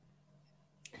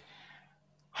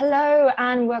Hello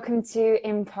and welcome to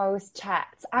Impulse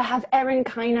Chats. I have Erin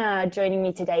Kiner joining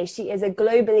me today. She is a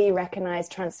globally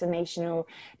recognized transformational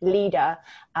leader,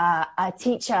 a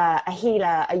teacher, a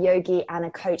healer, a yogi, and a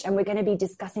coach. And we're going to be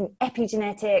discussing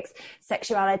epigenetics,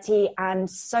 sexuality, and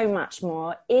so much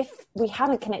more. If we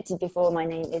haven't connected before, my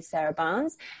name is Sarah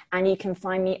Barnes, and you can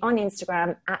find me on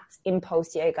Instagram at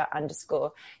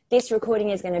impulseyoga_. This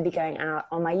recording is going to be going out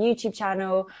on my YouTube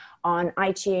channel, on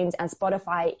iTunes and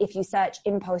Spotify if you search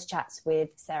Impulse Chats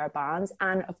with Sarah Barnes,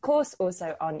 and of course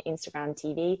also on Instagram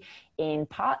TV in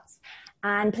parts.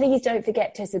 And please don't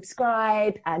forget to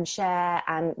subscribe and share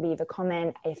and leave a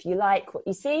comment if you like what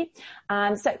you see.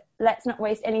 So let's not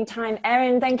waste any time.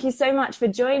 Erin, thank you so much for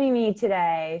joining me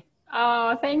today.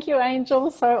 Oh, thank you, Angel.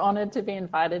 So honored to be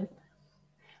invited.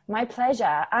 My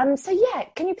pleasure.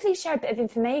 Can you please share a bit of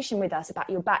information with us about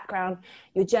your background,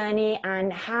 your journey,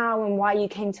 and how and why you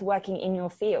came to working in your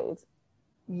field?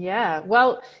 Yeah,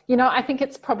 well, I think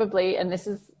it's probably, and this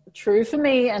is true for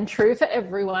me and true for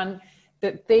everyone,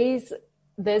 that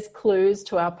there's clues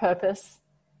to our purpose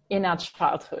in our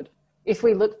childhood. If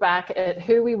we look back at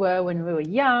who we were when we were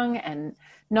young and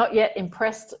not yet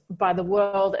impressed by the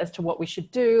world as to what we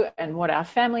should do and what our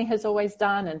family has always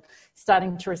done, and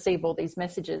starting to receive all these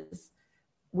messages,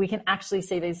 we can actually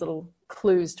see these little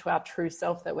clues to our true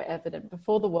self that were evident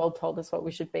before the world told us what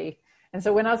we should be. And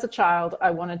so when I was a child,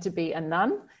 I wanted to be a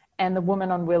nun and the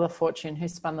woman on Wheel of Fortune who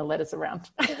spun the letters around.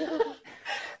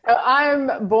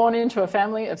 I'm born into a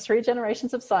family of 3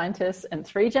 generations of scientists and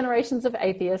 3 generations of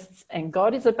atheists, and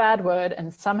God is a bad word,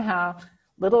 and somehow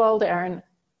little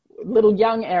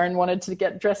young Erin wanted to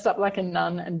get dressed up like a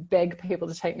nun and beg people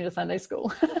to take me to Sunday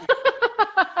school.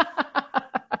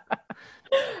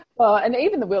 Well, and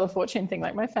even the Wheel of Fortune thing,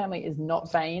 like my family is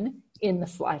not vain in the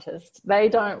slightest. They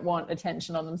don't want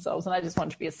attention on themselves, and I just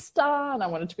wanted to be a star and I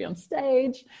wanted to be on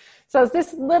stage. So it's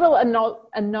this little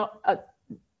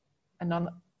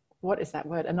what is that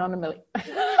word? Anomaly.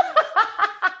 Yeah,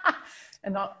 I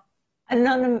know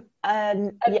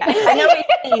what you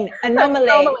mean. Anomaly.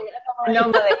 I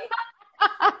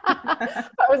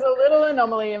was a little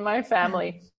anomaly in my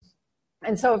family.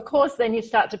 And so, of course, then you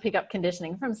start to pick up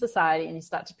conditioning from society, and you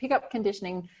start to pick up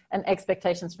conditioning and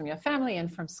expectations from your family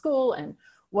and from school, and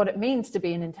what it means to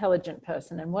be an intelligent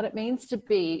person and what it means to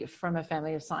be from a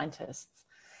family of scientists.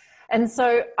 And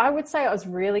so I would say I was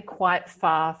really quite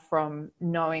far from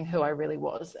knowing who I really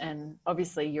was. And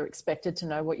obviously you're expected to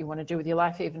know what you want to do with your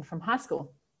life, even from high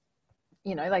school.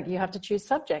 You have to choose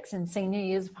subjects in senior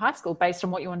years of high school based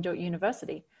on what you want to do at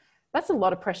university. That's a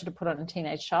lot of pressure to put on a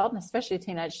teenage child, and especially a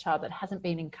teenage child that hasn't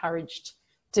been encouraged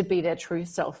to be their true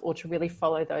self or to really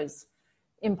follow those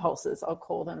impulses, I'll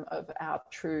call them, of our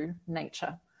true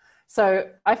nature. So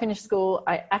I finished school.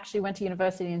 I actually went to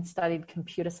university and studied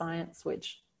computer science,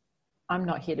 which I'm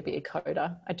not here to be a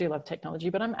coder. I do love technology,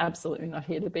 but I'm absolutely not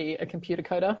here to be a computer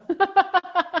coder.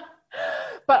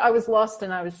 But I was lost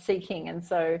and I was seeking. And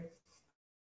so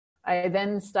I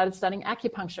then started studying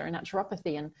acupuncture and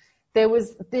naturopathy. And there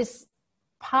was this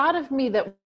part of me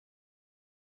that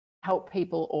helped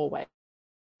people always,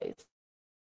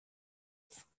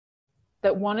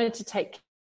 that wanted to take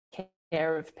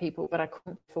care of people, but I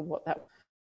couldn't for what that was.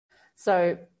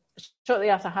 So shortly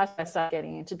after high school, I started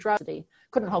getting into drugs.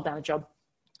 Couldn't hold down a job.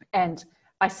 And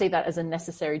I see that as a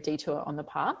necessary detour on the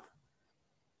path.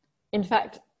 In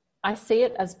fact, I see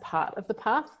it as part of the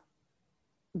path.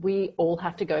 We all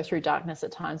have to go through darkness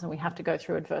at times, and we have to go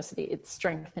through adversity. It's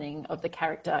strengthening of the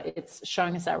character. It's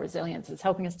showing us our resilience. It's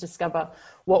helping us discover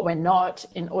what we're not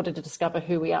in order to discover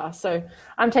who we are. So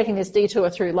I'm taking this detour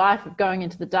through life of going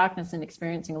into the darkness and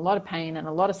experiencing a lot of pain and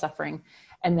a lot of suffering.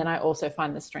 And then I also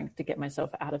find the strength to get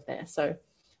myself out of there. So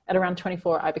at around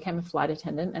 24, I became a flight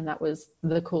attendant, and that was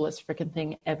the coolest freaking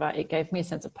thing ever. It gave me a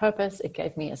sense of purpose. It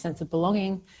gave me a sense of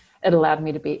belonging. It allowed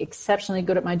me to be exceptionally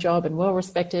good at my job and well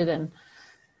respected, and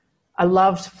I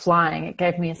loved flying. It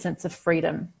gave me a sense of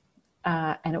freedom.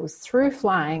 And it was through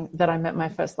flying that I met my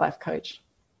first life coach.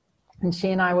 And she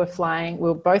and I were flying. We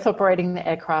were both operating the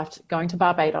aircraft going to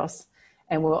Barbados,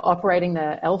 and we were operating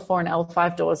the L4 and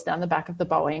L5 doors down the back of the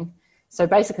Boeing. So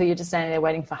basically you're just standing there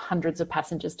waiting for hundreds of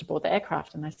passengers to board the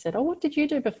aircraft. And I said, "Oh, what did you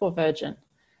do before Virgin?"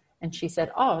 And she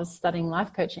said, "Oh, I was studying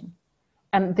life coaching."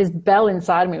 And this bell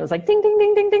inside me was like, ding, ding,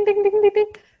 ding, ding, ding, ding, ding, ding,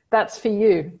 ding. "That's for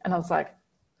you." And I was like,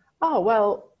 "Oh,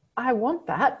 well, I want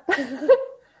that."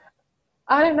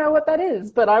 I don't know what that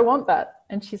is, but I want that.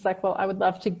 And she's like, "Well, I would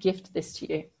love to gift this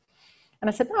to you." And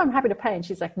I said, "No, I'm happy to pay." And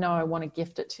she's like, "No, I want to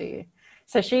gift it to you."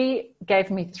 So she gave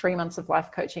me 3 months of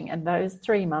life coaching, and those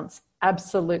 3 months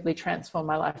absolutely transformed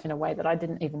my life in a way that I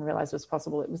didn't even realize was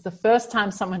possible. It was the first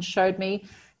time someone showed me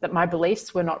that my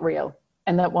beliefs were not real.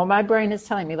 And that what my brain is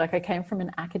telling me, like I came from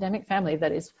an academic family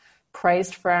that is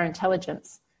praised for our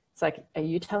intelligence. It's like, are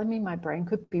you telling me my brain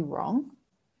could be wrong?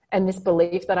 And this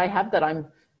belief that I have that I'm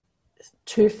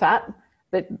too fat,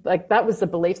 that was the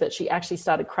belief that she actually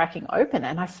started cracking open.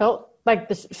 And I felt like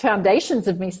the foundations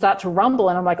of me start to rumble.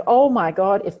 And I'm like, oh my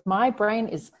God, if my brain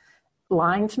is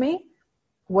lying to me,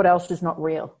 what else is not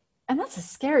real? And that's a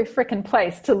scary freaking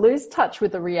place to lose touch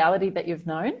with the reality that you've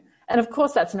known. And of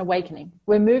course, that's an awakening.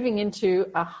 We're moving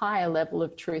into a higher level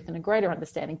of truth and a greater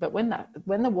understanding. But when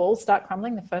the walls start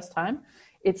crumbling the first time,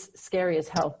 it's scary as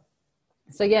hell.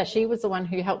 So yeah, she was the one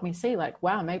who helped me see like,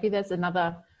 wow, maybe there's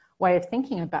another way of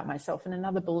thinking about myself and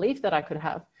another belief that I could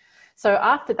have. So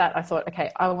after that, I thought,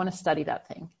 okay, I want to study that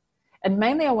thing. And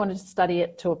mainly I wanted to study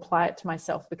it to apply it to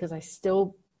myself because I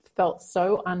still felt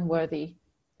so unworthy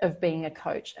of being a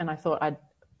coach. And I thought I'd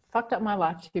fucked up my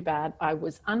life too bad. I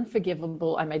was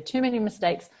unforgivable. I made too many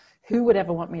mistakes. Who would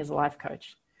ever want me as a life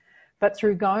coach? But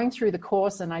through going through the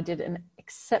course, and I did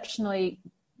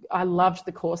I loved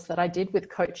the course that I did with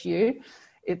Coach U.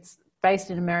 It's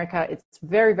based in America. It's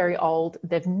very, very old.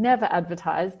 They've never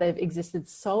advertised. They've existed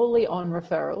solely on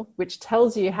referral, which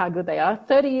tells you how good they are.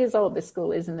 30 years old this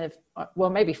school is, and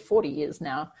maybe 40 years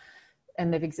now,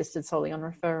 and they've existed solely on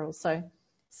referral. So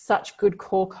such good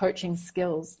core coaching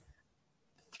skills.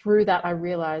 Through that, I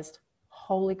realized,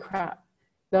 holy crap,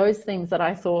 those things that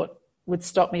I thought would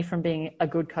stop me from being a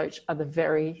good coach are the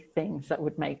very things that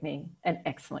would make me an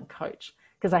excellent coach.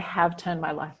 Because I have turned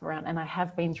my life around and I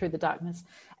have been through the darkness,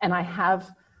 and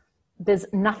there's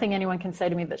nothing anyone can say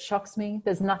to me that shocks me.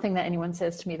 There's nothing that anyone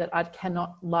says to me that I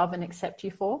cannot love and accept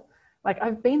you for. Like,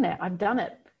 I've been there, I've done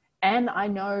it, and I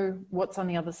know what's on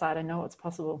the other side. I know what's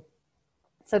possible.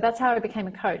 So that's how I became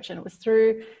a coach. And it was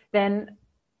through then,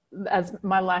 as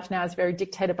my life now is very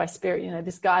dictated by spirit,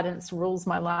 this guidance rules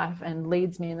my life and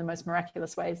leads me in the most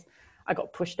miraculous ways. I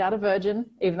got pushed out of Virgin,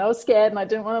 even though I was scared and I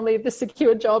didn't want to leave the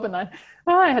secure job. And I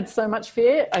had so much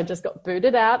fear. I just got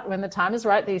booted out when the time is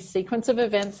right. These sequence of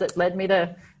events that led me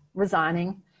to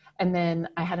resigning. And then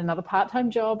I had another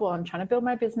part-time job while I'm trying to build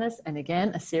my business. And again,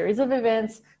 a series of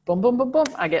events, boom, boom, boom, boom.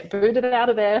 I get booted out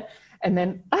of there. And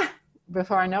then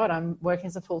before I know it, I'm working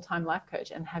as a full-time life coach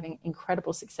and having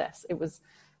incredible success. It was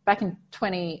back in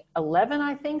 2011,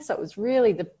 I think. So it was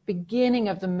really the beginning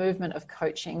of the movement of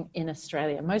coaching in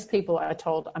Australia. Most people I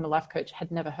told I'm a life coach had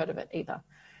never heard of it either.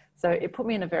 So it put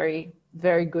me in a very,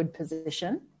 very good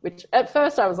position, which at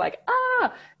first I was like,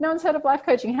 no one's heard of life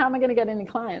coaching. How am I going to get any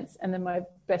clients? And then my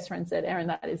best friend said, Erin,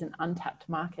 that is an untapped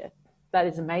market. That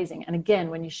is amazing. And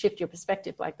again, when you shift your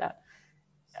perspective like that.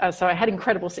 So I had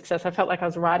incredible success. I felt like I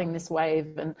was riding this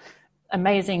wave and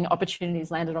amazing opportunities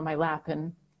landed on my lap.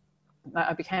 And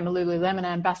I became a Lululemon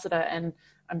ambassador, and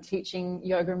I'm teaching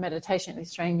yoga and meditation at the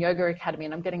Australian Yoga Academy,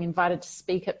 and I'm getting invited to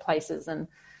speak at places, and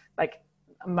like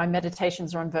my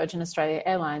meditations are on Virgin Australia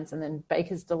Airlines, and then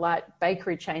Baker's Delight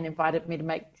bakery chain invited me to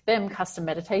make them custom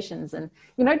meditations, and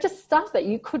just stuff that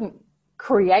you couldn't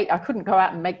create. I couldn't go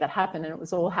out and make that happen, and it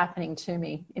was all happening to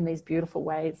me in these beautiful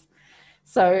ways.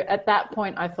 So at that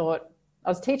point I thought, I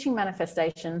was teaching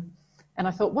manifestation, and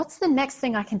I thought, what's the next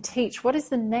thing I can teach? What is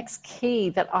the next key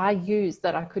that I use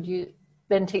that I could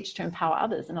then teach to empower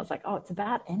others? And I was like, it's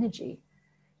about energy.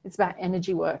 It's about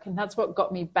energy work. And that's what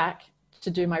got me back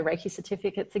to do my Reiki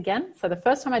certificates again. So the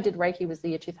first time I did Reiki was the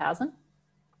year 2000.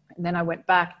 And then I went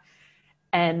back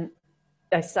and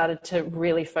I started to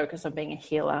really focus on being a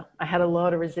healer. I had a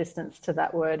lot of resistance to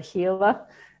that word healer,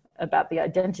 about the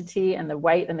identity and the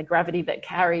weight and the gravity that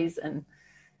carries.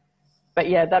 But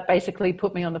yeah, that basically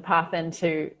put me on the path then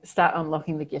to start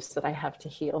unlocking the gifts that I have to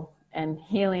heal. And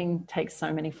healing takes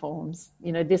so many forms.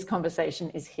 This conversation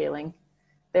is healing.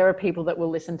 There are people that will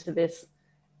listen to this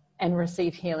and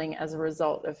receive healing as a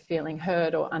result of feeling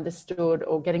heard or understood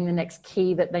or getting the next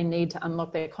key that they need to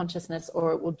unlock their consciousness,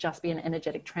 or it will just be an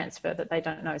energetic transfer that they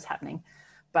don't know is happening.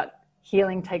 But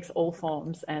healing takes all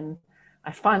forms. And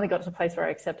I finally got to the place where I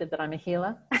accepted that I'm a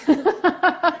healer.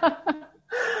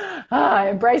 I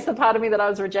embraced the part of me that I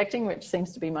was rejecting, which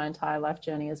seems to be my entire life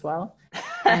journey as well.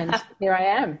 And here I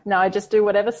am. Now I just do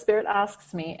whatever spirit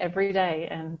asks me every day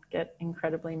and get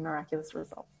incredibly miraculous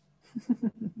results.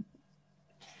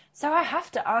 So I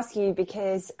have to ask you,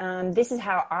 because this is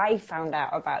how I found out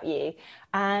about you.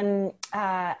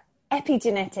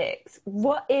 Epigenetics.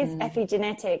 What is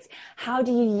epigenetics? How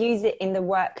do you use it in the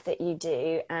work that you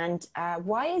do? And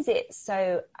why is it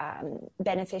so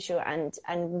beneficial? And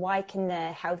why can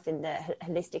the health and the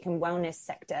holistic and wellness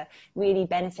sector really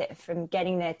benefit from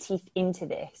getting their teeth into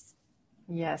this?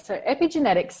 Yeah, so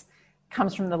epigenetics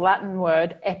comes from the Latin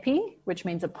word epi, which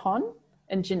means upon,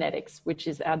 and genetics, which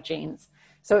is our genes.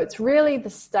 So it's really the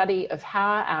study of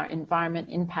how our environment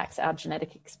impacts our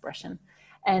genetic expression.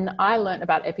 And I learned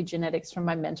about epigenetics from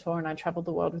my mentor, and I traveled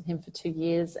the world with him for 2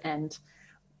 years and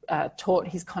taught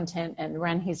his content and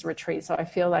ran his retreat. So I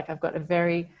feel like I've got a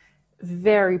very,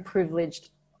 very privileged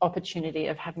opportunity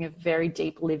of having a very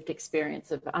deep lived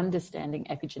experience of understanding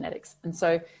epigenetics. And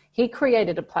so he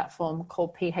created a platform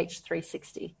called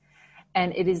PH360,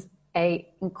 and it is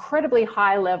a incredibly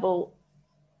high level,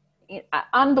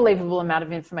 unbelievable amount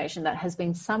of information that has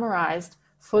been summarized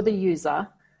for the user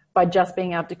by just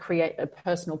being able to create a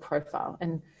personal profile.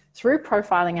 And through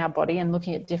profiling our body and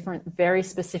looking at different, very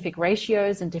specific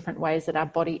ratios and different ways that our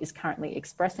body is currently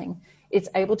expressing, it's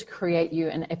able to create you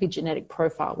an epigenetic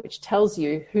profile, which tells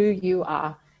you who you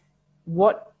are,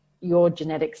 what your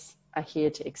genetics are here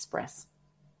to express.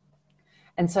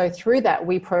 And so through that,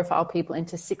 we profile people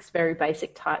into 6 very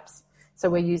basic types. So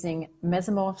we're using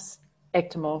mesomorphs,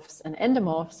 ectomorphs, and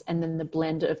endomorphs, and then the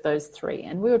blend of those 3.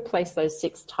 And we would place those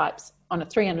 6 types on a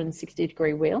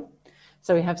 360-degree wheel.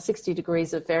 So we have 60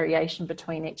 degrees of variation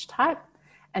between each type.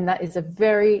 And that is a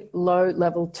very low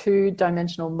level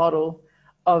 2-dimensional model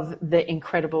of the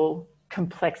incredible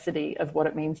complexity of what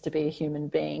it means to be a human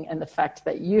being, and the fact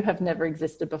that you have never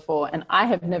existed before and I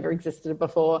have never existed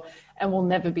before and will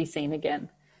never be seen again.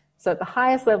 So at the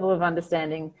highest level of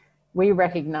understanding, we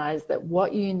recognize that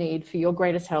what you need for your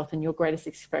greatest health and your greatest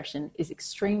expression is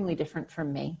extremely different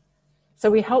from me. So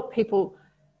we help people.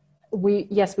 We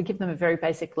give them a very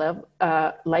basic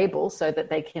label so that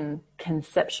they can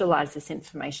conceptualize this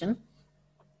information.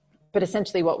 But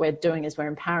essentially what we're doing is we're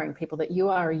empowering people that you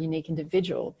are a unique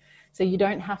individual. So you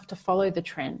don't have to follow the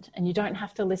trend, and you don't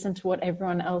have to listen to what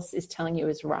everyone else is telling you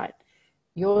is right.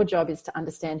 Your job is to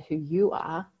understand who you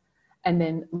are, and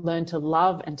then learn to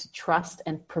love and to trust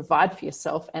and provide for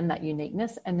yourself and that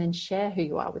uniqueness, and then share who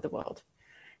you are with the world.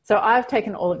 So I've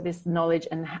taken all of this knowledge,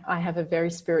 and I have a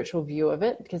very spiritual view of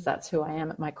it, because that's who I am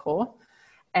at my core.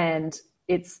 And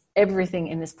it's everything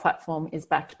in this platform is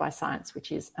backed by science,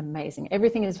 which is amazing.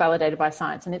 Everything is validated by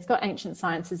science, and it's got ancient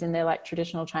sciences in there like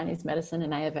traditional Chinese medicine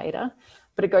and Ayurveda,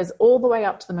 but it goes all the way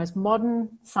up to the most modern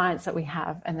science that we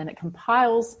have. And then it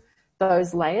compiles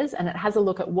those layers, and it has a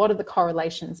look at what are the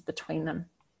correlations between them.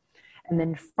 And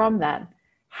then from that,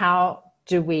 how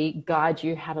do we guide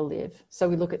you how to live? So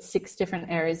we look at 6 different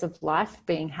areas of life,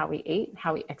 being how we eat,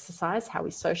 how we exercise, how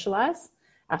we socialize,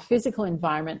 our physical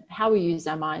environment, how we use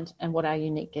our mind, and what our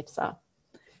unique gifts are.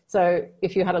 So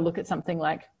if you had a look at something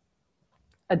like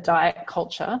a diet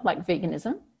culture, like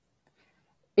veganism,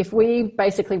 if we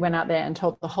basically went out there and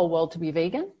told the whole world to be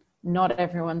vegan, not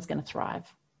everyone's going to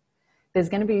thrive. There's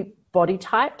going to be body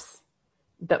types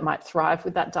that might thrive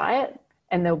with that diet,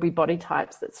 and there'll be body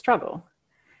types that struggle.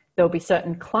 There'll be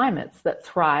certain climates that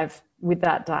thrive with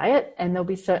that diet, and there'll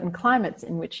be certain climates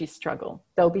in which you struggle.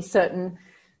 There'll be certain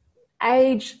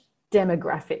age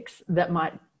demographics that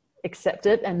might accept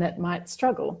it and that might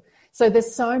struggle. So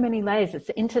there's so many layers. It's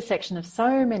the intersection of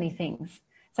so many things.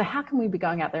 So how can we be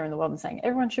going out there in the world and saying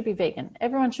everyone should be vegan,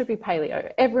 everyone should be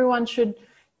paleo, everyone should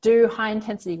do high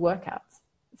intensity workouts?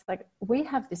 It's like we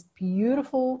have this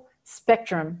beautiful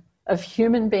spectrum of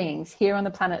human beings here on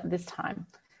the planet at this time.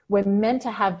 We're meant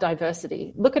to have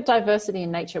diversity. Look at diversity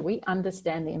in nature. We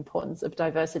understand the importance of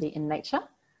diversity in nature.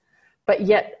 But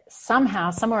yet somehow,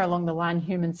 somewhere along the line,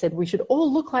 humans said we should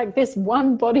all look like this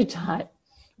one body type.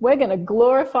 We're going to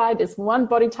glorify this one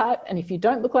body type. And if you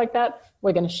don't look like that,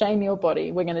 we're going to shame your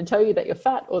body. We're going to tell you that you're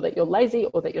fat, or that you're lazy,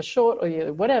 or that you're short, or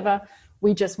you're whatever.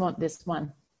 We just want this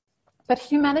one. But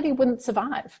humanity wouldn't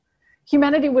survive.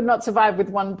 Humanity would not survive with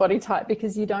one body type,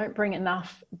 because you don't bring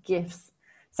enough gifts.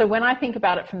 So when I think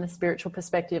about it from the spiritual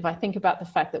perspective, I think about the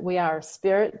fact that we are a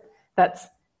spirit that's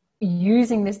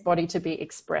using this body to be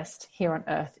expressed here on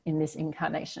earth in this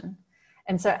incarnation.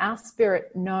 And so our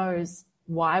spirit knows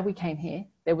why we came here.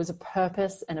 There was a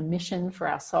purpose and a mission for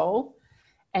our soul,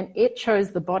 and it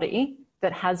chose the body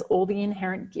that has all the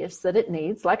inherent gifts that it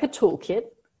needs, like a toolkit,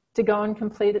 to go and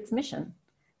complete its mission.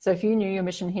 So if you knew your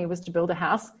mission here was to build a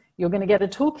house, you're going to get a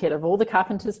toolkit of all the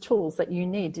carpenter's tools that you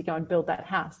need to go and build that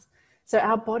house. So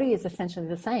our body is essentially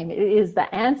the same. It is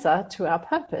the answer to our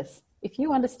purpose. If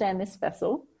you understand this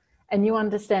vessel, and you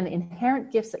understand the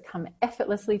inherent gifts that come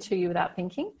effortlessly to you without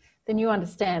thinking, then you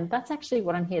understand that's actually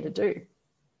what I'm here to do.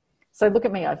 So look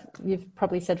at me. You've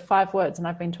probably said 5 words, and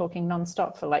I've been talking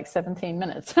nonstop for like 17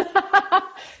 minutes.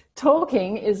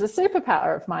 Talking is a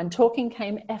superpower of mine. Talking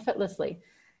came effortlessly.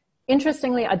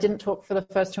 Interestingly, I didn't talk for the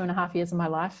first 2.5 years of my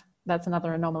life. That's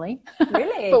another anomaly.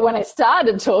 Really? But when I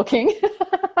started talking,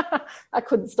 I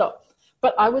couldn't stop.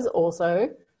 But I was also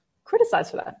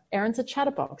criticized for that. Erin's a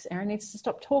chatterbox. Erin needs to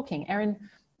stop talking. Erin,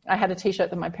 I had a t-shirt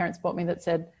that my parents bought me that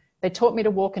said, they taught me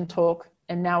to walk and talk,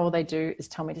 and now all they do is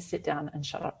tell me to sit down and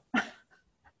shut up.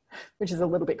 Which is a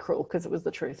little bit cruel because it was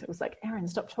the truth. It was like, Erin,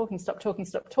 stop talking, stop talking,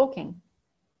 stop talking.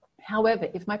 However,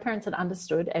 if my parents had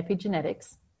understood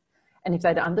epigenetics, and if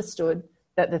they'd understood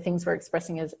that the things we're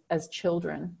expressing as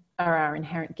children are our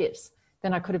inherent gifts,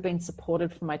 then I could have been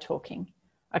supported for my talking.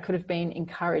 I could have been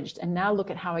encouraged. And now look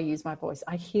at how I use my voice.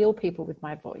 I heal people with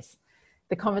my voice.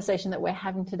 The conversation that we're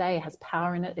having today has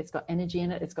power in it. It's got energy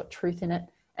in it. It's got truth in it.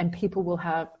 And people will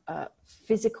have a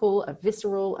physical, a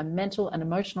visceral, a mental, and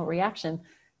emotional reaction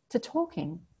to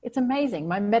talking. It's amazing.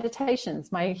 My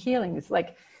meditations, my healings,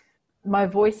 like my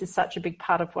voice is such a big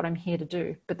part of what I'm here to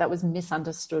do, but that was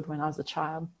misunderstood when I was a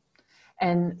child.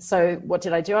 And so what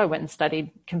did I do? I went and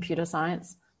studied computer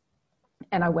science,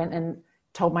 and I went and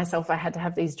told myself I had to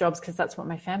have these jobs because that's what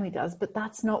my family does. But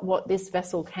that's not what this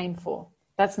vessel came for.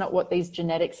 That's not what these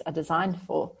genetics are designed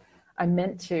for. I'm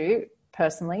meant to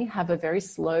personally have a very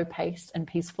slow paced and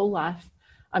peaceful life.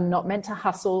 I'm not meant to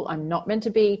hustle. I'm not meant to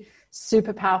be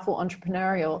super powerful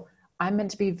entrepreneurial. I'm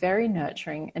meant to be very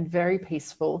nurturing and very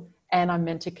peaceful, and I'm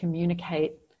meant to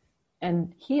communicate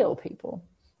and heal people.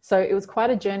 So it was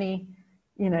quite a journey,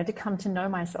 to come to know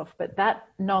myself. But that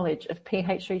knowledge of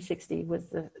PH360 was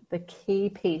the key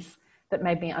piece that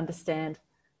made me understand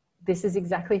this is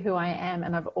exactly who I am,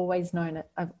 and I've always known it.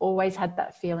 I've always had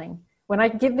that feeling. When I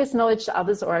give this knowledge to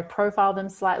others, or I profile them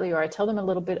slightly, or I tell them a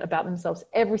little bit about themselves,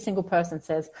 every single person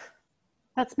says,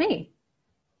 that's me.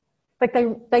 Like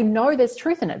they know there's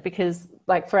truth in it, because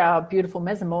like for our beautiful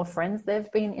mesomorph friends,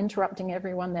 they've been interrupting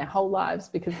everyone their whole lives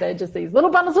because they're just these little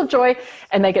bundles of joy,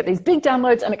 and they get these big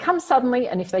downloads, and it comes suddenly.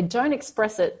 And if they don't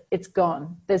express it, it's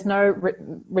gone. There's no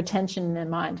retention in their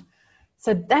mind.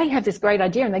 So they have this great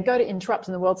idea, and they go to interrupt,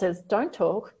 and the world says, don't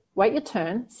talk, wait your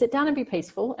turn, sit down and be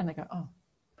peaceful. And they go, oh.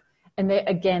 And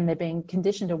they're being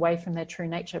conditioned away from their true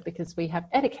nature, because we have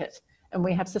etiquette and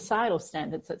we have societal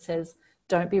standards that says,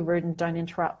 don't be rude and don't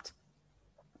interrupt.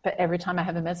 But every time I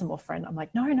have a mesomorph friend, I'm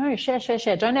like, no, share.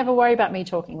 Don't ever worry about me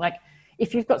talking. Like,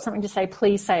 if you've got something to say,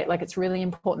 please say it. Like, it's really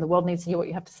important. The world needs to hear what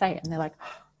you have to say. And they're like,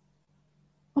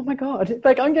 oh my God,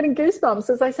 like I'm getting goosebumps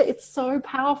as I say. It's so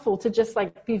powerful to just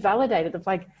like be validated of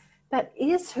like, that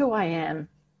is who I am.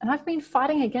 And I've been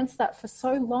fighting against that for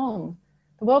so long.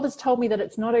 The world has told me that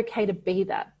it's not okay to be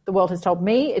that. The world has told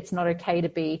me it's not okay to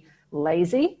be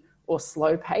lazy or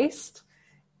slow paced.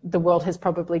 The world has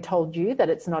probably told you that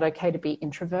it's not okay to be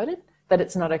introverted, that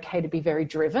it's not okay to be very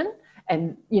driven,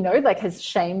 and, like has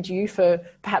shamed you for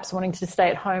perhaps wanting to stay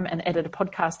at home and edit a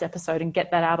podcast episode and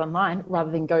get that out online rather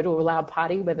than go to a loud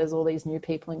party where there's all these new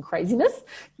people and craziness.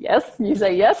 Yes, you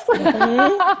say yes.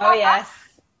 Mm-hmm. Oh, yes.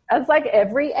 It's like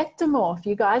every ectomorph.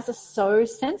 You guys are so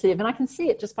sensitive, and I can see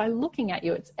it just by looking at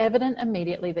you. It's evident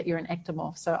immediately that you're an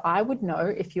ectomorph. So I would know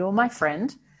if you're my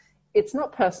friend. It's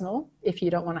not personal if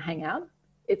you don't want to hang out.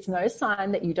 It's no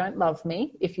sign that you don't love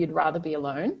me if you'd rather be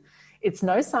alone. It's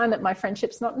no sign that my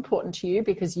friendship's not important to you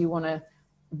because you want to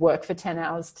work for 10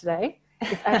 hours today.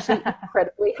 It's actually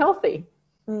incredibly healthy.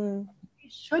 You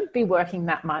should be working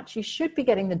that much. You should be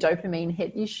getting the dopamine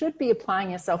hit. You should be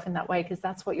applying yourself in that way, because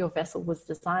that's what your vessel was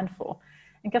designed for.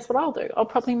 And guess what I'll do? I'll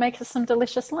probably make us some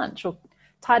delicious lunch or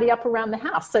tidy up around the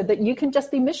house so that you can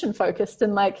just be mission focused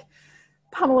and like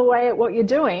pummel away at what you're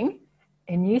doing.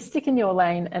 And you stick in your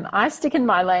lane and I stick in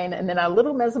my lane, and then our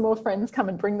little mesomorph friends come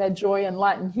and bring their joy and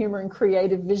light and humor and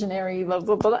creative visionary blah,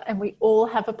 blah, blah, and we all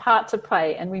have a part to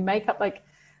play. And we make up, like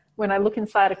when I look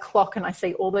inside a clock and I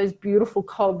see all those beautiful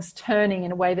cogs turning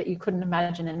in a way that you couldn't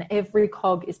imagine, and every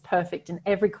cog is perfect and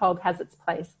every cog has its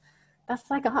place. That's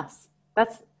like us.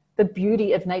 That's the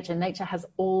beauty of nature. Nature has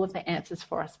all of the answers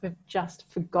for us. We've just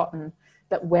forgotten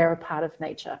that we're a part of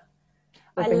nature.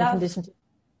 I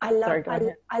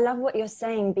love what you're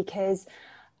saying, because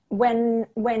when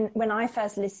I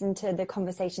first listened to the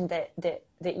conversation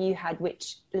that you had,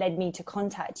 which led me to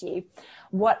contact you,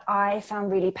 what I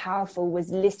found really powerful was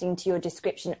listening to your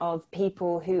description of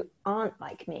people who aren't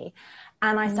like me.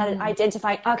 And I started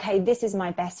identifying, okay, this is my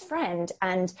best friend.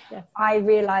 And yes. I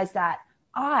realized that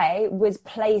I was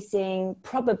placing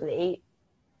probably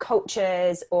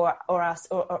cultures or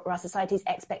our society's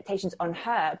expectations on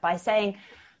her by saying,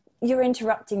 you're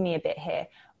interrupting me a bit here,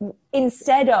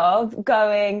 instead of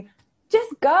going, just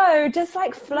go, just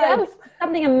like flow. Yes.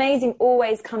 Something amazing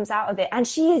always comes out of it. And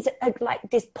she is like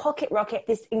this pocket rocket,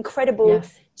 this incredible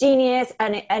genius,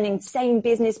 and an insane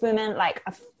businesswoman, like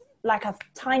a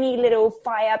tiny little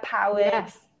fire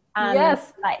powered,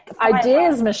 like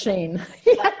ideas machine.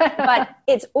 But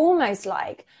it's almost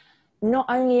like, not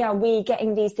only are we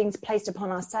getting these things placed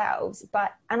upon ourselves,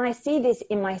 and I see this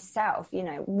in myself,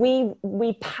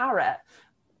 we parrot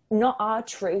not our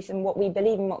truth and what we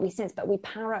believe and what we sense, but we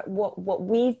parrot what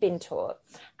we've been taught.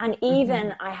 And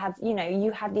even I have, you know,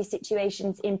 you have these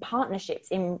situations in partnerships,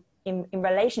 in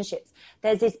relationships.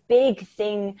 There's this big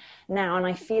thing now, and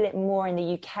I feel it more in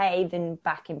the UK than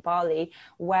back in Bali,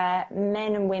 where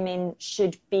men and women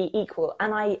should be equal.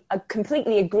 And I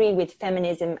completely agree with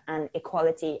feminism and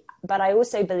equality, but I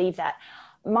also believe that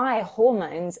my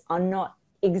hormones are not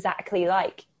exactly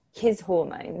like his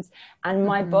hormones, and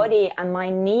my body and my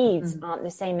needs aren't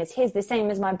the same as his, the same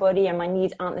as my body and my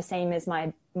needs aren't the same as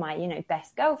my you know,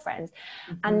 best girlfriend's.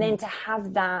 And then to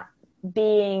have that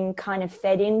being kind of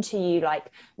fed into you, like,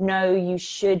 no, you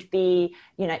should be,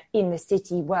 you know, in the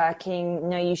city working,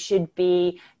 no, you should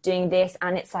be doing this,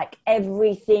 and it's like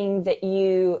everything that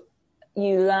you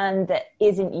learn that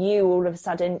isn't you, all of a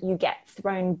sudden you get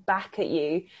thrown back at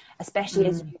you, especially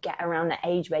as you get around the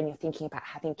age when you're thinking about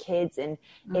having kids. And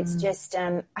it's just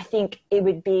I think it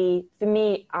would be, for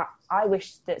me, I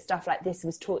wish that stuff like this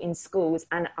was taught in schools,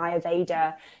 and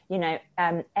Ayurveda, you know,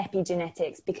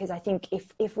 epigenetics, because I think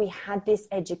if we had this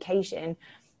education,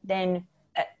 then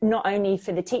not only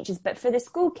for the teachers but for the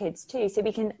school kids too, so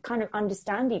we can kind of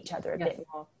understand each other a bit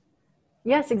more.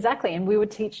 Yes, exactly. And we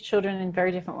would teach children in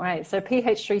very different ways. So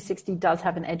PH360 does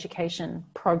have an education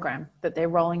program that they're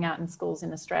rolling out in schools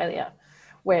in Australia,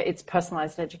 where it's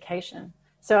personalized education.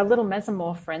 So our little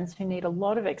mesomorph friends who need a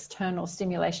lot of external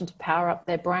stimulation to power up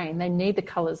their brain, they need the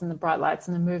colors and the bright lights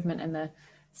and the movement and the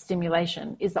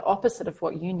stimulation, is the opposite of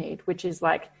what you need, which is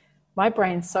like, my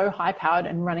brain's so high powered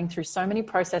and running through so many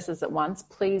processes at once,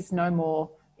 please no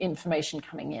more information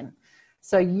coming in.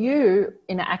 So you,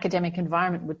 in an academic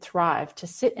environment, would thrive to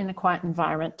sit in a quiet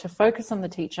environment, to focus on the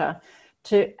teacher,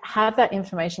 to have that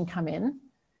information come in.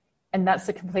 And that's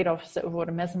the complete opposite of what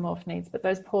a mesomorph needs. But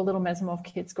those poor little mesomorph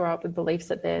kids grow up with beliefs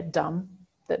that they're dumb,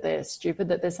 that they're stupid,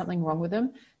 that there's something wrong with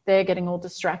them. They're getting all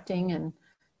distracting and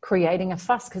creating a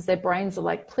fuss because their brains are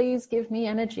like, please give me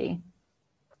energy.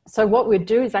 So what we'd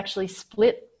do is actually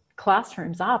split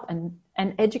classrooms up and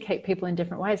educate people in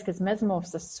different ways, because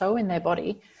mesomorphs are so in their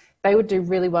body. They would do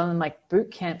really well in like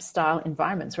boot camp style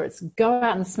environments where it's go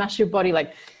out and smash your body,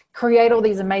 like create all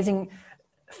these amazing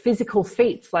physical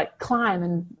feats, like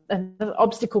climb and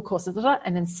obstacle courses,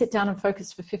 and then sit down and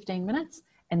focus for 15 minutes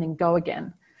and then go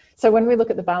again. So when we look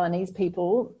at the Balinese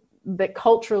people, that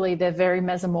culturally they're very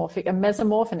mesomorphic, a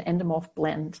mesomorph and endomorph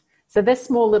blend. So they're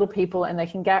small little people and they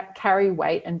can carry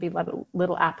weight and be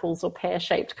little apples or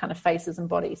pear-shaped kind of faces and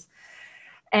bodies.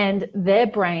 And their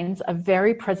brains are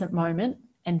very present moment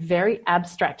and very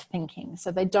abstract thinking.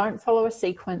 So they don't follow a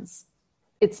sequence.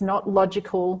 It's not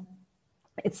logical.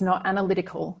 It's not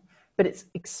analytical, but it's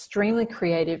extremely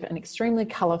creative and extremely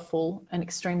colorful and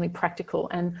extremely practical.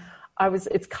 And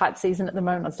it's kite season at the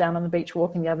moment. I was down on the beach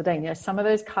walking the other day, and, you know, some of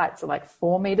those kites are like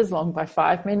 4 meters long by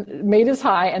 5 meters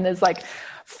high. And there's like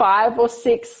 5 or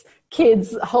 6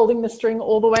 kids holding the string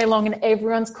all the way along, and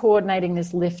everyone's coordinating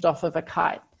this lift off of a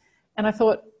kite. And I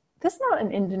thought, there's not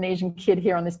an Indonesian kid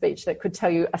here on this beach that could tell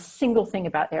you a single thing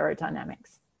about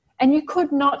aerodynamics. And you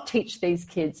could not teach these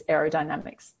kids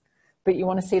aerodynamics. But you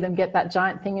want to see them get that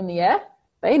giant thing in the air?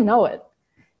 They know it.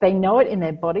 They know it in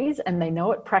their bodies, and they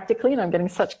know it practically. And I'm getting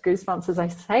such goosebumps as I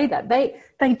say that.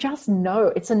 They just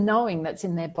know. It's a knowing that's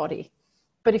in their body.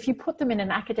 But if you put them in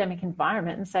an academic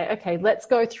environment and say, okay, let's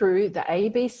go through the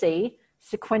ABC,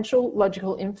 sequential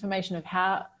logical information of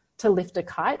how to lift a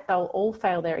kite, they'll all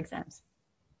fail their exams.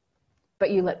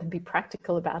 But you let them be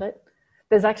practical about it.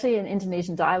 There's actually an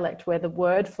Indonesian dialect where the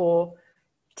word for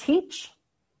teach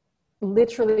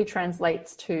literally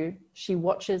translates to, she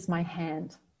watches my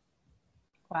hand.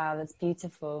 Wow, that's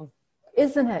beautiful.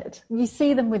 Isn't it? You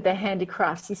see them with their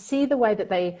handicrafts. You see the way that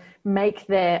they make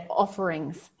their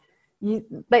offerings.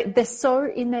 They're so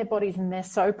in their bodies and they're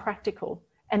so practical.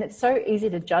 And it's so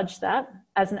easy to judge that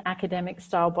as an academic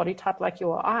style body type like you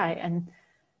or I. And,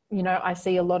 you know, I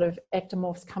see a lot of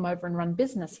ectomorphs come over and run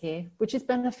business here, which is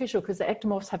beneficial because the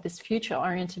ectomorphs have this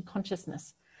future-oriented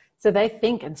consciousness. So they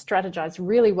think and strategize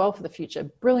really well for the future,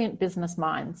 brilliant business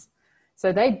minds.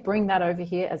 So they bring that over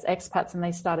here as expats and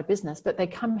they start a business, but they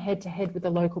come head to head with the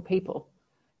local people.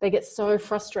 They get so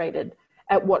frustrated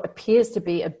at what appears to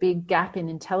be a big gap in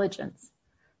intelligence,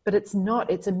 but it's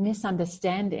not, it's a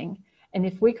misunderstanding. And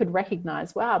if we could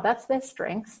recognize, wow, that's their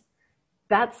strengths,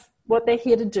 that's what they're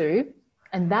here to do,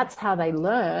 and that's how they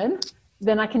learn,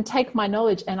 then I can take my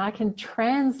knowledge and I can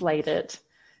translate it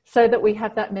so that we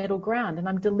have that middle ground. And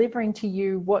I'm delivering to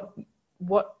you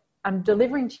I'm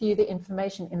delivering to you the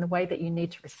information in the way that you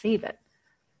need to receive it.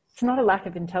 It's not a lack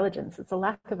of intelligence. It's a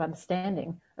lack of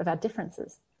understanding of our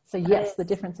differences. So yes, the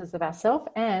differences of ourselves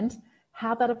and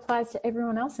how that applies to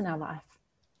everyone else in our life.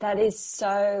 That is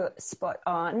so spot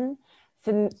on.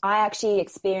 I actually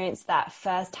experienced that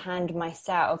firsthand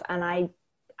myself, and I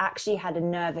actually had a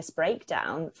nervous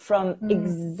breakdown from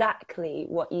exactly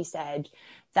what you said.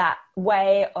 That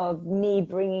way of me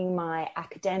bringing my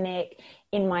academic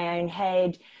in my own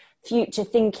head, future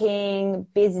thinking,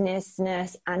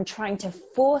 businessness, and trying to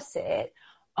force it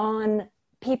on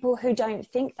people who don't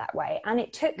think that way. And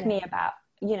it took me about,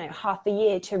 half a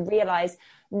year to realize,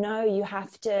 no, you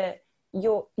have to,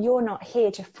 you're not here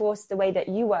to force the way that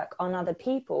you work on other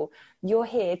people. You're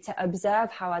here to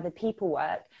observe how other people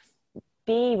work,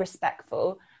 be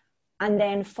respectful, and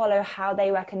then follow how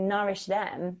they work and nourish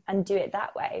them and do it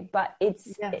that way. But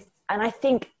it's and I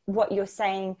think what you're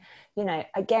saying,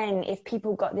 again, if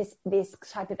people got this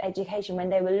type of education when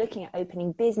they were looking at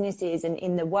opening businesses and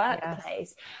in the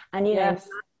workplace, and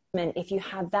if you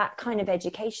have that kind of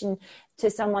education to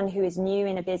someone who is new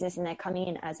in a business and they're coming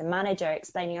in as a manager,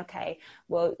 explaining, okay,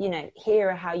 well, here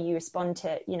are how you respond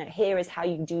to, here is how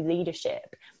you do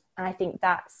leadership. And I think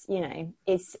that's,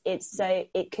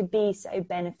 it could be so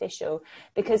beneficial,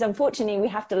 because unfortunately we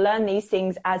have to learn these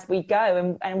things as we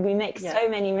go, and we make so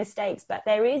many mistakes, but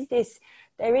there is this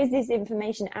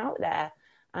information out there.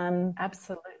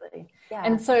 Absolutely. Yeah.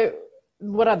 And so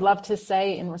what I'd love to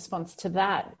say in response to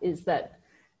that is that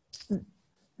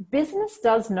business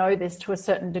does know this to a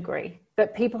certain degree,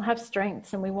 that people have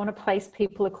strengths and we want to place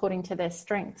people according to their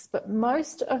strengths. But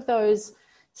most of those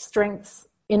strengths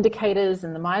indicators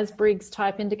and the Myers-Briggs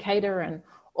type indicator and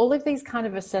all of these kind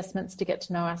of assessments to get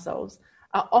to know ourselves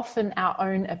are often our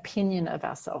own opinion of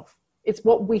ourselves. It's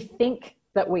what we think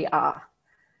that we are.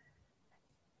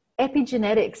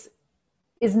 Epigenetics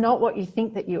is not what you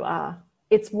think that you are.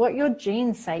 It's what your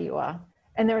genes say you are.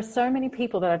 And there are so many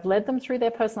people that I've led them through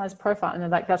their personalized profile and they're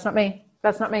like, that's not me.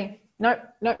 That's not me. Nope.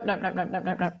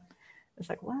 It's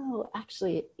like, well,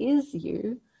 actually it is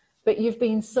you, but you've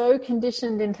been so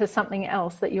conditioned into something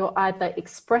else that you're either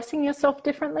expressing yourself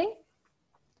differently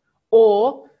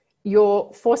or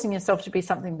you're forcing yourself to be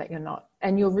something that you're not,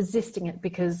 and you're resisting it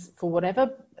because for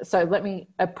whatever. So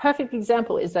a perfect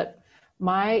example is that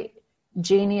my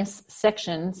genius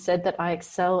section said that I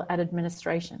excel at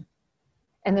administration.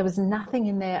 And there was nothing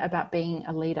in there about being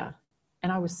a leader.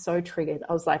 And I was so triggered.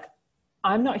 I was like,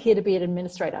 I'm not here to be an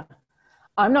administrator.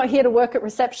 I'm not here to work at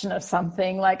reception of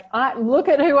something. Look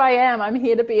at who I am. I'm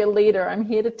here to be a leader. I'm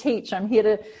here to teach. I'm here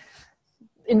to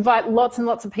invite lots and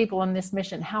lots of people on this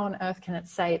mission. How on earth can it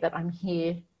say that I'm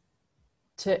here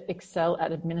to excel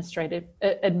at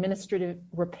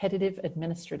repetitive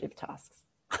administrative tasks?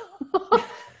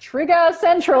 Trigger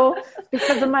central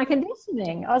because of my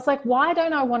conditioning. I was like, why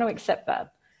don't I want to accept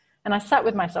that? And I sat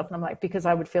with myself and I'm like, because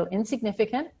I would feel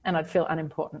insignificant and I'd feel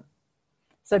unimportant.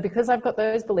 So because I've got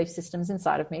those belief systems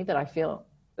inside of me that I feel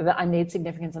that I need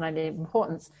significance and I need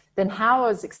importance, then how I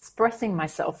was expressing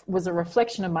myself was a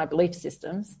reflection of my belief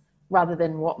systems rather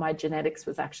than what my genetics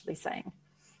was actually saying.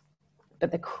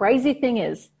 But the crazy thing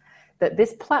is that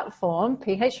this platform,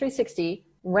 PH360,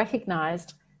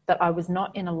 recognized that I was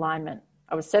not in alignment.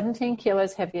 I was 17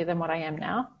 kilos heavier than what I am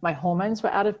now. My hormones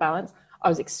were out of balance. I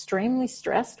was extremely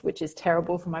stressed, which is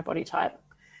terrible for my body type.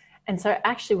 And so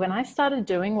actually when I started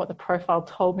doing what the profile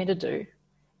told me to do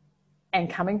and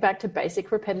coming back to basic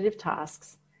repetitive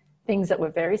tasks, things that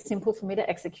were very simple for me to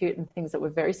execute and things that were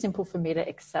very simple for me to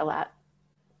excel at,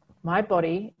 my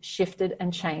body shifted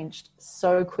and changed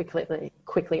so quickly.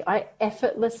 I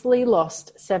effortlessly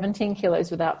lost 17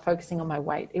 kilos without focusing on my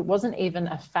weight. It wasn't even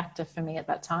a factor for me at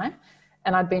that time.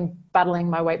 And I'd been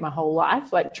battling my weight my whole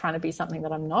life, trying to be something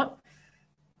that I'm not.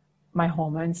 My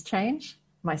hormones change.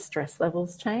 My stress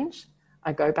levels change.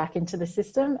 I go back into the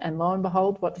system and lo and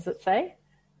behold, what does it say?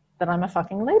 That I'm a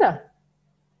fucking leader.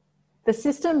 The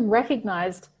system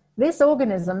recognized this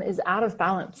organism is out of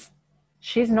balance.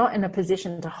 She's not in a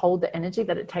position to hold the energy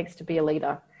that it takes to be a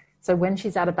leader. So when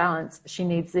she's out of balance, she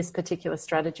needs this particular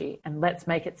strategy, and let's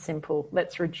make it simple.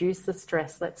 Let's reduce the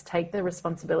stress. Let's take the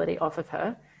responsibility off of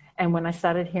her. And when I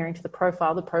started hearing to the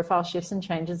profile shifts and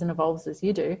changes and evolves as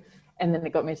you do. And then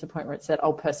it got me to the point where it said,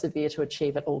 I'll persevere to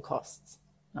achieve at all costs.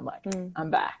 And I'm like, I'm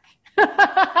back.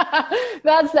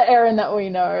 That's the Erin that we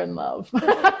know and love.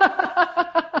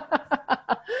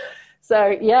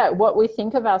 So yeah, what we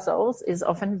think of ourselves is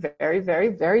often very, very,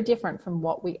 very different from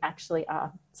what we actually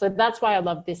are. So that's why I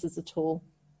love this as a tool,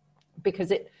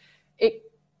 because it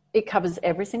covers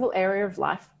every single area of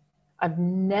life. I've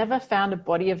never found a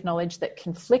body of knowledge that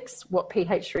conflicts what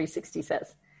PH360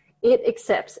 says. It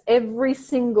accepts every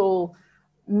single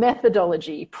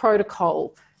methodology,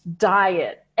 protocol,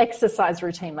 diet, exercise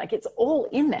routine. It's all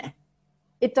in there.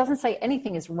 It doesn't say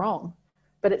anything is wrong,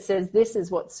 but it says this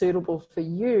is what's suitable for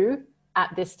you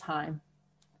at this time.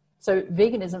 So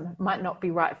veganism might not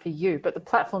be right for you, but the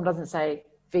platform doesn't say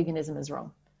veganism is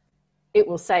wrong. It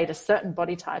will say to certain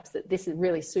body types that this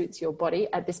really suits your body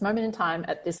at this moment in time,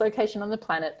 at this location on the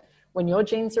planet, when your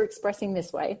genes are expressing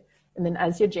this way. And then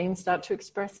as your genes start to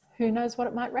express, who knows what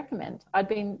it might recommend. I'd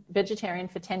been vegetarian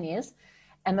for 10 years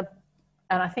and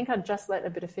I think I'd just let a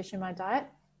bit of fish in my diet.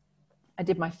 I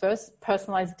did my first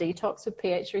personalized detox with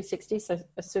pH 360, so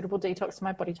a suitable detox to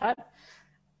my body type.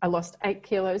 I lost 8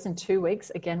 kilos in 2 weeks,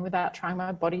 again, without trying.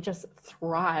 My body just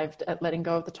thrived at letting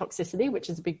go of the toxicity, which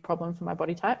is a big problem for my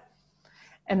body type.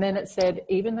 And then it said,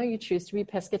 even though you choose to be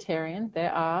pescatarian,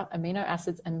 there are amino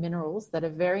acids and minerals that are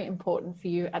very important for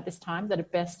you at this time that are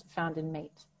best found in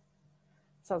meat.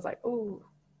 So I was like, oh,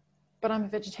 but I'm a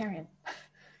vegetarian.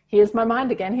 Here's my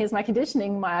mind again. Here's my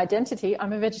conditioning, my identity.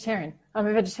 I'm a vegetarian. I'm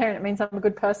a vegetarian. It means I'm a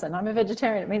good person. I'm a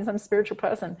vegetarian. It means I'm a spiritual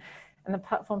person. And the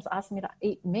platform's asking me to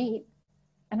eat meat.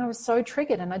 And I was so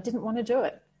triggered and I didn't want to do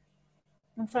it.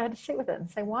 And so I had to sit with it and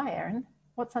say, why, Erin?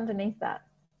 What's underneath that?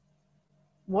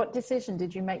 What decision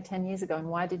did you make 10 years ago? And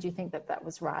why did you think that that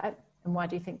was right? And why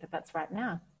do you think that that's right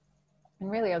now? And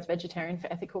really, I was vegetarian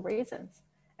for ethical reasons.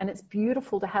 And it's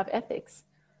beautiful to have ethics.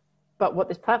 But what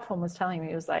this platform was telling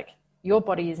me was like, your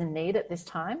body is in need at this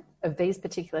time of these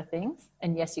particular things.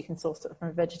 And yes, you can source it from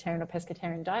a vegetarian or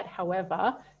pescatarian diet.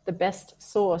 However, the best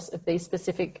source of these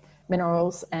specific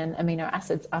minerals and amino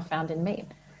acids are found in meat.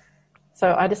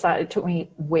 So I decided, it took me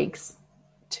weeks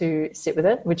to sit with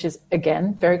it, which is,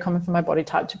 again, very common for my body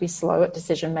type to be slow at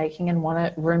decision making and want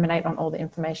to ruminate on all the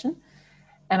information.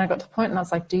 And I got to a point and I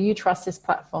was like, do you trust this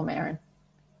platform, Erin?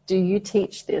 Do you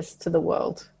teach this to the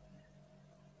world?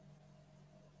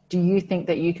 Do you think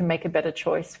that you can make a better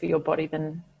choice for your body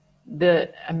than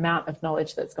the amount of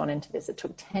knowledge that's gone into this? It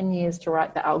took 10 years to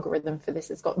write the algorithm for this.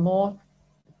 It's got more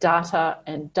data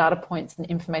and data points and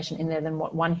information in there than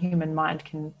what one human mind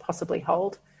can possibly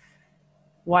hold.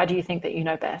 Why do you think that you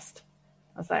know best?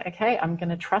 I was like, okay, I'm going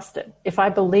to trust it. If I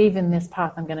believe in this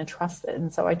path, I'm going to trust it.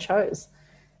 And so I chose,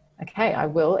 okay, I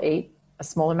will eat a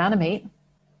small amount of meat,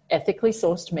 ethically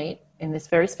sourced meat in this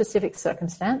very specific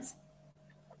circumstance.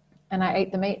 And I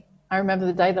ate the meat. I remember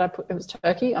the day that it was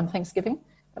turkey on Thanksgiving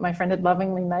that my friend had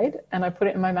lovingly made, and I put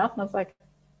it in my mouth and I was like,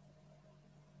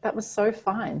 that was so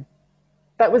fine.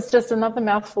 That was just another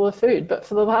mouthful of food. But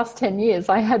for the last 10 years,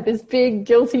 I had this big,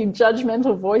 guilty,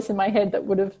 judgmental voice in my head that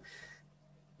would have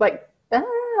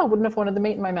I wouldn't have wanted the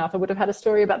meat in my mouth. I would have had a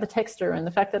story about the texture and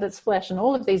the fact that it's flesh and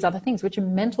all of these other things, which are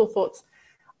mental thoughts.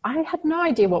 I had no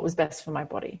idea what was best for my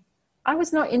body. I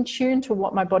was not in tune to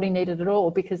what my body needed at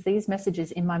all because these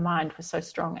messages in my mind were so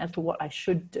strong as to what I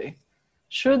should do.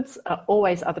 Shoulds are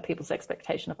always other people's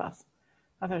expectation of us.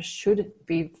 I should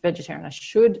be vegetarian. I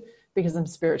should, because I'm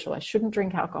spiritual. I shouldn't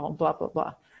drink alcohol, blah, blah,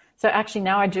 blah. So actually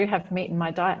now I do have meat in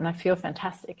my diet and I feel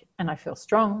fantastic and I feel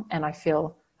strong and I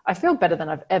feel better than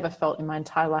I've ever felt in my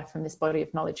entire life from this body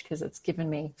of knowledge because it's given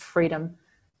me freedom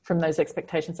from those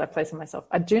expectations I place on myself.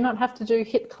 I do not have to do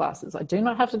HIIT classes. I do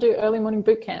not have to do early morning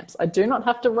boot camps. I do not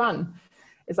have to run.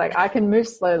 It's like I can move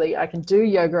slowly. I can do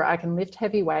yoga. I can lift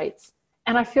heavy weights.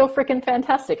 And I feel freaking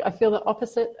fantastic. I feel the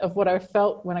opposite of what I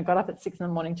felt when I got up at 6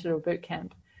 a.m. to do a boot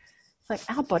camp. It's like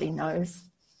our body knows.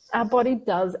 Our body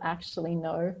does actually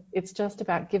know. It's just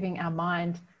about giving our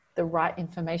mind the right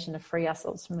information to free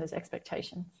ourselves from those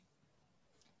expectations.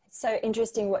 So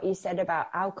interesting what you said about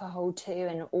alcohol too,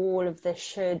 and all of the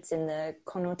shoulds and the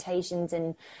connotations,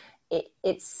 and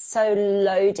it's so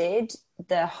loaded,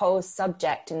 the whole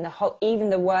subject and even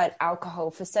the word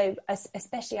alcohol for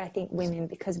especially I think women,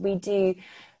 because we do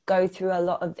go through a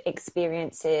lot of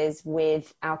experiences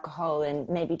with alcohol and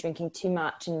maybe drinking too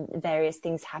much and various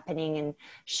things happening and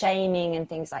shaming and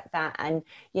things like that. And,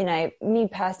 you know, me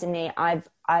personally,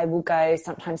 I will go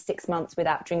sometimes 6 months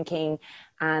without drinking,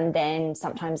 and then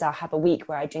sometimes I'll have a week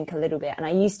where I drink a little bit. And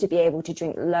I used to be able to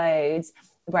drink loads,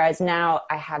 whereas now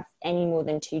I have any more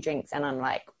than 2 drinks and I'm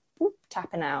like, whoop,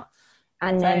 tapping out.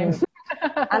 And then,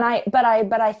 but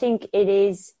I think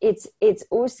it's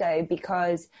also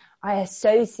because I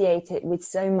associate it with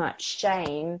so much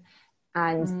shame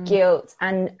and guilt,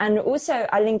 and also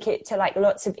I link it to like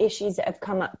lots of issues that have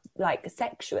come up like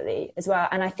sexually as well.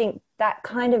 And I think that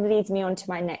kind of leads me on to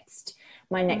my next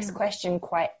question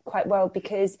quite well,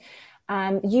 because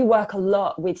you work a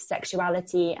lot with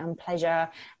sexuality and pleasure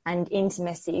and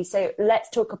intimacy. So let's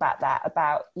talk about that,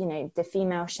 about, you know, the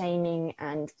female shaming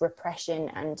and repression,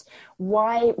 and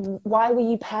why were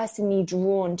you personally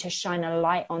drawn to shine a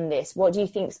light on this? What do you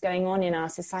think is going on in our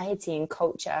society and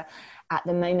culture at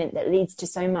the moment that leads to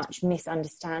so much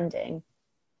misunderstanding?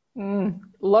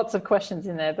 Lots of questions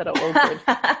in there that are all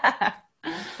good.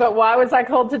 But why was I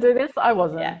called to do this? I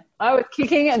wasn't. Yeah. I was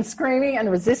kicking and screaming and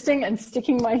resisting and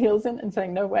sticking my heels in and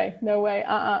saying, no way, no,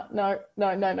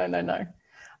 no.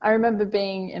 I remember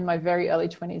being in my very early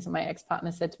 20s and my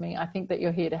ex-partner said to me, I think that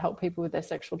you're here to help people with their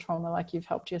sexual trauma like you've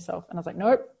helped yourself. And I was like,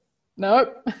 nope.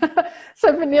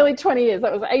 So for nearly 20 years,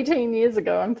 that was 18 years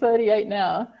ago, I'm 38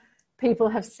 now, people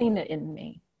have seen it in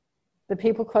me. The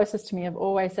people closest to me have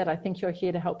always said, I think you're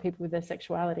here to help people with their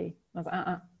sexuality. I was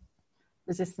like,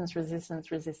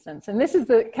 resistance. And this is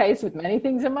the case with many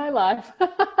things in my life.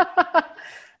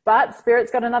 But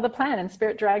Spirit's got another plan, and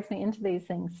Spirit drags me into these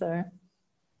things. So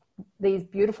these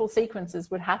beautiful sequences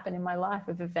would happen in my life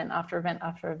of event after event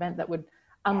after event that would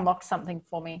unlock something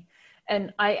for me.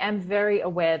 And I am very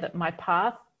aware that my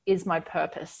path is my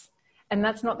purpose. And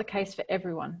that's not the case for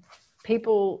everyone.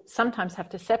 People sometimes have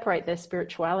to separate their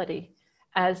spirituality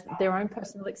as their own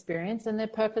personal experience, and their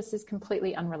purpose is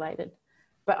completely unrelated.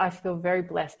 But I feel very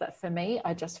blessed that for me,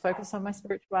 I just focus on my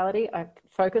spirituality. I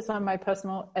focus on my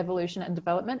personal evolution and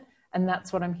development. And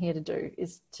that's what I'm here to do,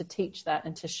 is to teach that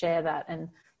and to share that. And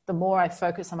the more I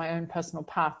focus on my own personal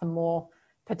path, the more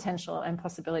potential and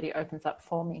possibility opens up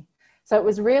for me. So it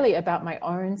was really about my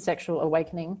own sexual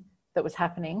awakening that was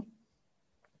happening.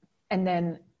 And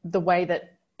then the way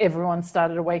that everyone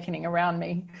started awakening around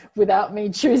me without me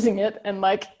choosing it. And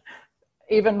like,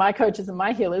 even my coaches and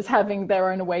my healers having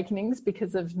their own awakenings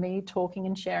because of me talking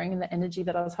and sharing and the energy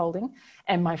that I was holding,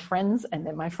 and my friends and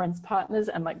then my friends' partners,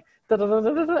 and like, and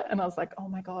I was like, oh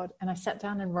my God. And I sat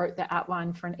down and wrote the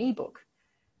outline for an ebook.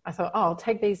 I thought, oh, I'll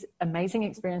take these amazing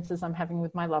experiences I'm having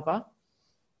with my lover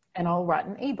and I'll write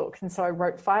an ebook. And so I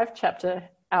wrote 5 chapter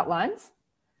outlines.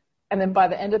 And then by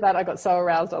the end of that, I got so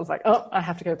aroused. I was like, oh, I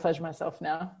have to go pleasure myself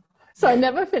now. So I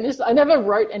never finished. I never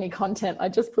wrote any content. I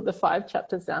just put the 5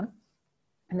 chapters down.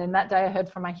 And then that day I heard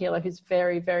from my healer, who's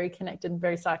very, very connected and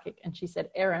very psychic. And she said,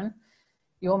 Erin,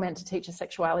 you're meant to teach a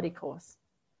sexuality course.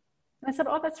 And I said,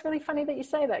 oh, that's really funny that you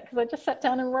say that, because I just sat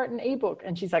down and wrote an ebook.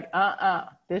 And she's like,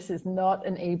 this is not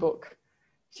an ebook.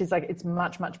 She's like, it's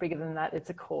much, much bigger than that. It's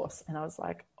a course. And I was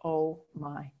like, oh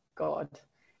my God.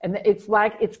 And it's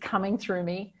like, it's coming through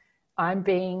me. I'm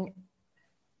being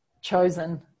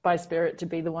chosen by Spirit to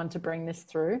be the one to bring this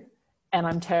through. And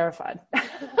I'm terrified.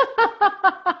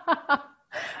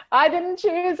 I didn't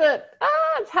choose it.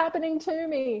 It's happening to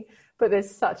me. But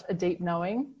there's such a deep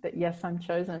knowing that, yes, I'm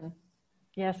chosen.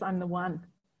 Yes, I'm the one.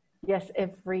 Yes,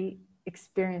 every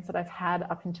experience that I've had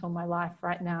up until my life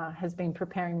right now has been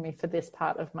preparing me for this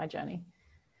part of my journey.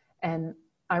 And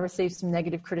I received some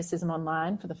negative criticism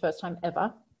online for the first time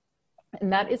ever.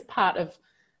 And that is part of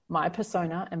my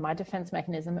persona and my defense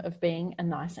mechanism of being a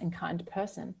nice and kind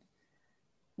person.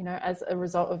 You know, as a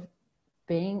result of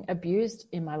being abused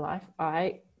in my life,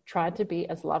 I tried to be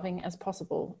as loving as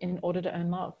possible in order to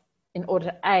earn love, in order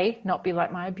to A, not be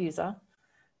like my abuser,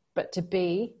 but to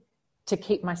B, to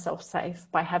keep myself safe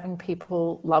by having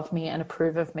people love me and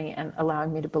approve of me and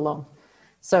allowing me to belong.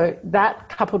 So that,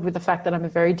 coupled with the fact that I'm a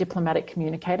very diplomatic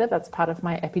communicator, that's part of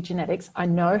my epigenetics. I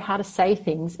know how to say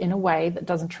things in a way that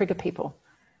doesn't trigger people.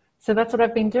 So that's what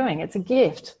I've been doing. It's a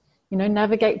gift, you know,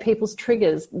 navigate people's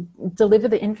triggers, deliver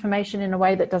the information in a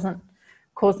way that doesn't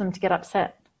cause them to get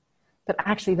upset. But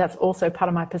actually that's also part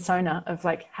of my persona of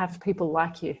like, have people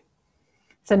like you.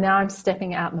 So now I'm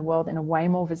stepping out in the world in a way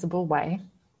more visible way,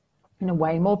 in a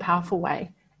way more powerful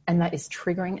way. And that is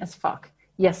triggering as fuck.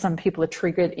 Yes, some people are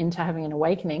triggered into having an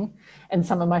awakening, and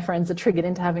some of my friends are triggered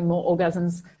into having more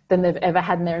orgasms than they've ever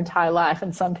had in their entire life.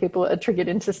 And some people are triggered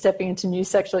into stepping into new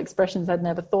sexual expressions I'd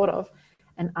never thought of.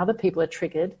 And other people are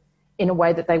triggered in a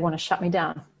way that they want to shut me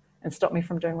down and stop me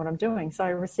from doing what I'm doing. So I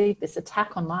received this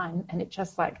attack online, and it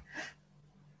just like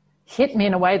hit me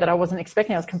in a way that I wasn't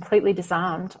expecting. I was completely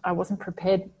disarmed. I wasn't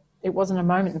prepared. It wasn't a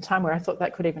moment in time where I thought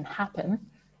that could even happen.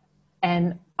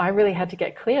 And I really had to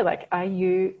get clear. Like,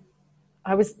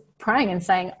 I was praying and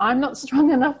saying, I'm not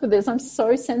strong enough for this. I'm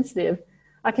so sensitive.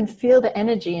 I can feel the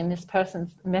energy in this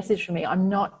person's message for me.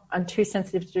 I'm too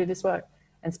sensitive to do this work.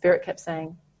 And Spirit kept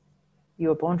saying, you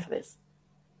were born for this.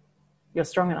 You're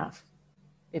strong enough.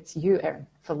 It's you, Erin,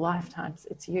 for lifetimes.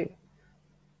 It's you.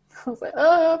 I was like,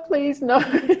 oh, please, no.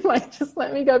 Like, just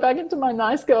let me go back into my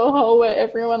nice girl hole where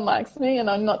everyone likes me and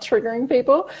I'm not triggering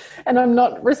people and I'm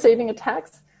not receiving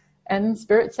attacks. And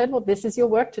Spirit said, well, this is your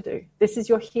work to do. This is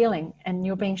your healing, and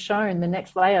you're being shown the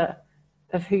next layer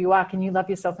of who you are. Can you love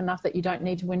yourself enough that you don't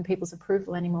need to win people's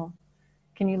approval anymore?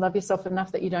 Can you love yourself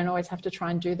enough that you don't always have to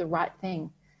try and do the right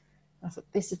thing? And I thought,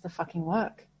 this is the fucking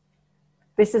work.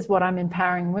 This is what I'm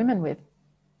empowering women with.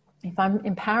 If I'm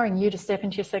empowering you to step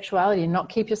into your sexuality and not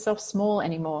keep yourself small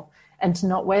anymore and to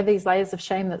not wear these layers of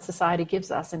shame that society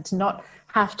gives us, and to not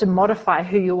have to modify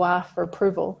who you are for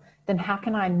approval, then how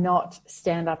can I not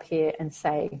stand up here and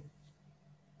say,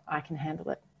 I can handle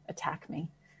it, attack me,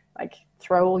 like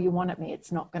throw all you want at me,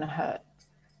 it's not going to hurt.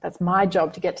 That's my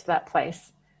job, to get to that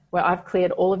place where I've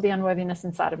cleared all of the unworthiness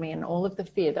inside of me and all of the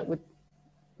fear that would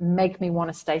make me want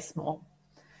to stay small.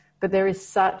 But there is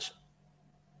such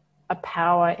a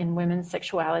power in women's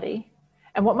sexuality.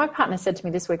 And what my partner said to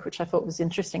me this week, which I thought was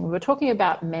interesting, we were talking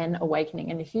about men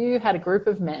awakening. And if you had a group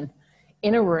of men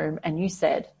in a room and you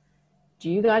said, do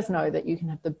you guys know that you can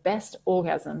have the best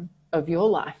orgasm of your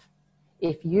life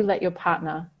if you let your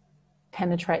partner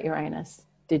penetrate your anus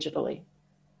digitally?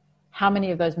 How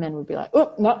many of those men would be like,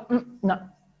 oh, no, no.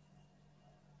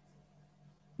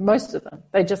 Most of them,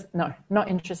 they just, no, not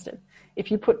interested.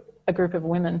 If you put a group of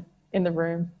women in the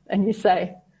room and you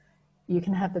say, you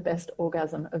can have the best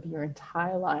orgasm of your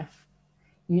entire life,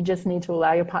 you just need to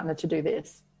allow your partner to do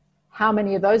this. How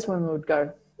many of those women would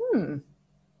go,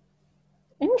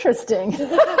 interesting.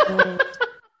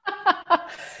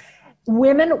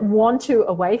 Women want to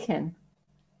awaken.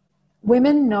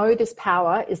 Women know this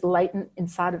power is latent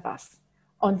inside of us.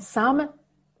 On some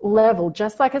level,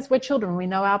 just like as we're children, we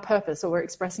know our purpose, or we're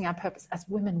expressing our purpose. As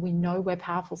women, we know we're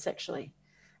powerful sexually.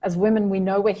 As women, we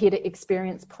know we're here to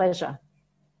experience pleasure.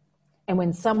 And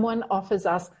when someone offers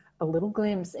us a little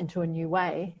glimpse into a new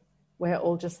way, we're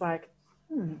all just like,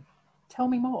 tell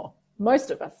me more.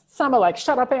 Most of us. Some are like,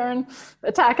 shut up, Erin,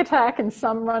 attack, and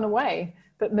some run away.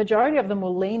 But majority of them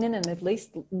will lean in and at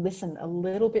least listen a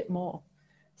little bit more.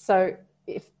 So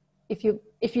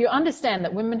if you understand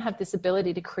that women have this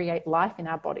ability to create life in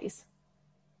our bodies,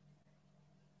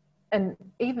 and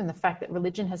even the fact that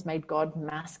religion has made God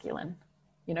masculine,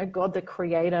 you know, God, the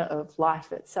creator of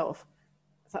life itself.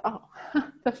 So,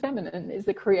 the feminine is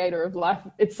the creator of life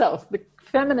itself. The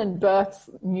feminine births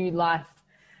new life.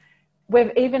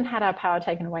 We've even had our power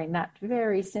taken away in that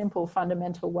very simple,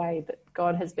 fundamental way that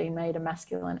God has been made a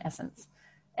masculine essence,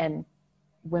 and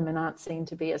women aren't seen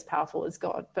to be as powerful as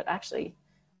God. But actually,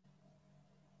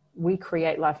 we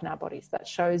create life in our bodies. That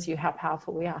shows you how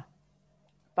powerful we are.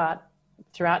 But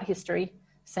throughout history,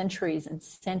 centuries and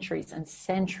centuries and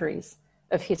centuries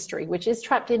of history, which is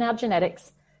trapped in our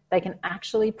genetics, they can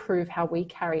actually prove how we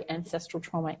carry ancestral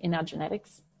trauma in our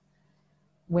genetics.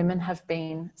 Women have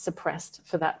been suppressed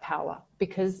for that power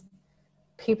because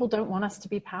people don't want us to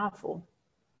be powerful.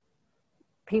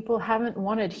 People haven't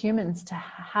wanted humans to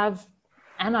have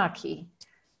anarchy.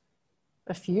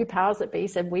 A few powers that be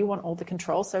said, we want all the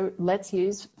control, so let's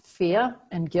use fear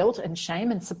and guilt and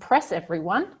shame and suppress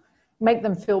everyone, make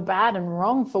them feel bad and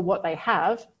wrong for what they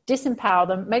have, disempower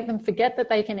them, make them forget that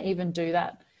they can even do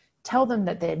that. Tell them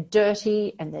that they're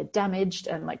dirty and they're damaged,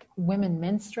 and like women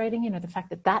menstruating, you know, the fact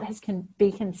that that can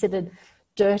be considered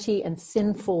dirty and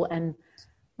sinful, and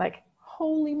like,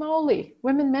 holy moly,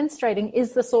 women menstruating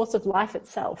is the source of life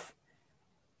itself.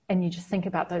 And you just think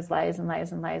about those layers and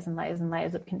layers and layers and layers and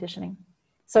layers of conditioning.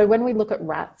 So when we look at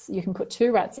rats, you can put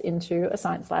 2 rats into a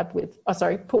science lab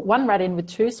put 1 rat in with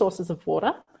 2 sources of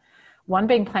water, one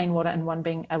being plain water and one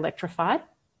being electrified.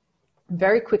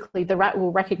 Very quickly, the rat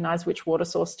will recognize which water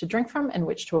source to drink from and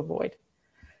which to avoid.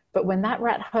 But when that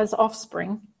rat has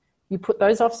offspring, you put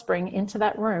those offspring into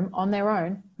that room on their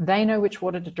own, they know which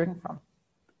water to drink from.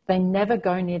 They never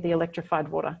go near the electrified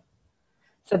water.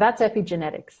 So that's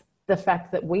epigenetics. The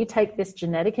fact that we take this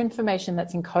genetic information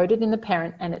that's encoded in the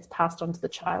parent and it's passed on to the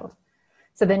child.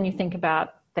 So then you think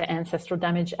about the ancestral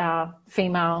damage our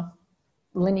female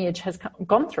lineage has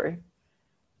gone through.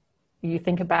 You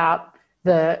think about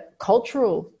the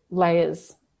cultural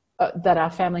layers that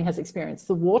our family has experienced,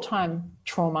 the wartime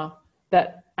trauma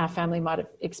that our family might have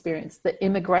experienced, the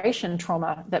immigration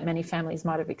trauma that many families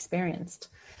might have experienced.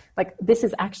 Like, this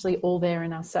is actually all there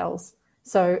in our cells.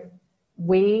 So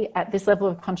we, at this level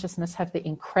of consciousness, have the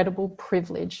incredible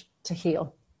privilege to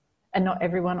heal. And not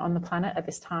everyone on the planet at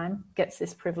this time gets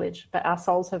this privilege, but our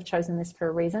souls have chosen this for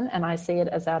a reason. And I see it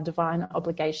as our divine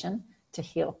obligation to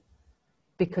heal,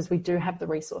 because we do have the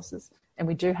resources and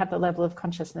we do have the level of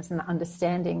consciousness and the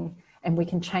understanding, and we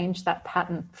can change that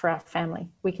pattern for our family.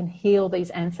 We can heal these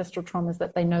ancestral traumas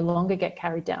that they no longer get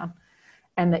carried down,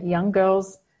 and that young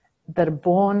girls that are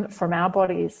born from our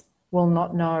bodies will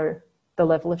not know the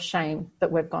level of shame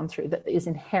that we've gone through, that is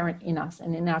inherent in us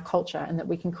and in our culture, and that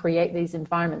we can create these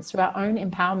environments through our own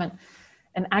empowerment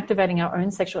and activating our own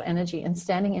sexual energy and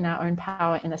standing in our own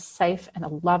power in a safe and a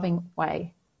loving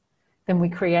way. Then we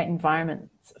create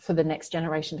environments for the next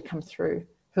generation to come through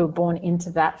who are born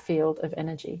into that field of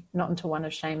energy, not into one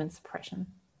of shame and suppression.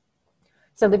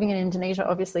 So living in Indonesia,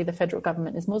 obviously the federal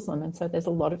government is Muslim, and so there's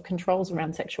a lot of controls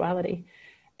around sexuality.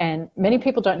 And many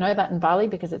people don't know that in Bali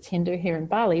because it's Hindu here in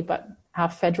Bali, but our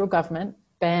federal government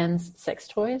bans sex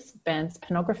toys, bans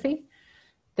pornography.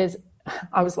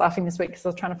 I was laughing this week because I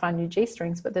was trying to find new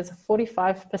G-strings, but there's a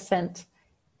 45%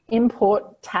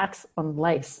 import tax on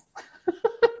lace.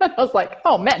 I was like,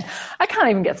 oh man, I can't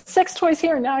even get sex toys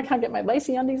here, and now I can't get my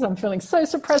lacy undies. I'm feeling so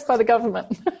suppressed by the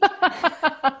government.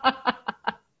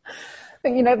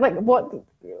 But, you know, like what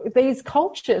these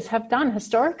cultures have done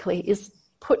historically is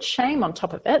put shame on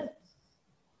top of it,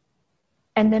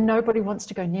 and then nobody wants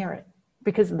to go near it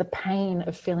because of the pain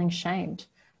of feeling shamed.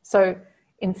 So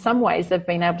in some ways, they've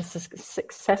been able to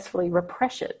successfully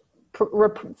repress it.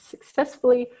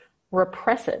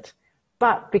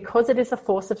 But because it is a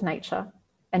force of nature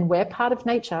and we're part of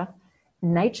nature,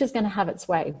 nature's going to have its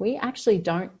way. We actually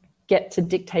don't get to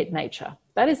dictate nature.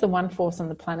 That is the one force on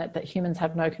the planet that humans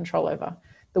have no control over.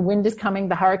 The wind is coming,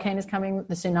 the hurricane is coming,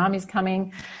 the tsunami is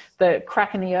coming, the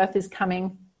crack in the earth is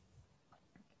coming.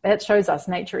 That shows us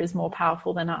nature is more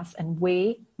powerful than us, and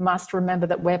we must remember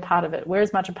that we're part of it. We're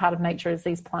as much a part of nature as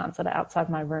these plants that are outside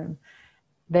my room.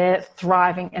 They're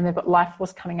thriving and they've got life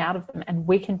force coming out of them, and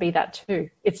we can be that too.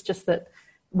 It's just that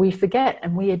we forget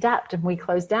and we adapt and we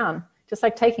close down. Just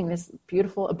like taking this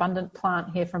beautiful, abundant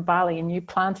plant here from Bali and you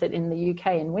plant it in the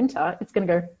UK in winter, it's going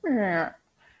to go,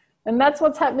 and that's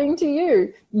what's happening to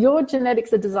you. Your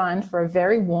genetics are designed for a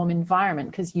very warm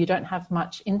environment because you don't have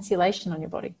much insulation on your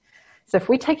body. So if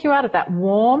we take you out of that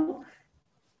warm,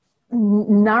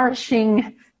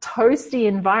 nourishing, toasty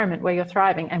environment where you're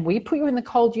thriving, and we put you in the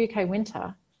cold UK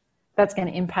winter, that's going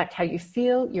to impact how you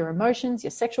feel, your emotions,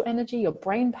 your sexual energy, your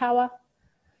brain power.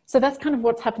 So that's kind of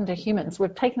what's happened to humans.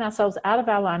 We've taken ourselves out of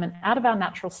our alignment, out of our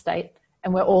natural state,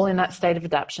 and we're all in that state of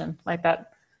adaptation, like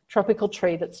that tropical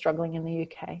tree that's struggling in the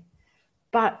UK.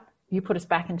 But you put us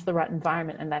back into the right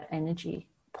environment and that energy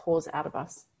pours out of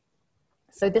us.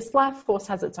 So this life force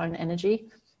has its own energy.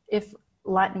 If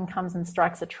lightning comes and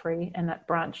strikes a tree and that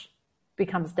branch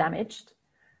becomes damaged,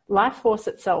 life force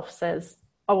itself says,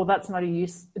 oh, well, that's not a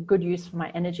good use for my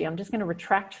energy. I'm just going to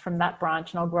retract from that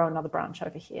branch and I'll grow another branch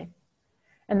over here.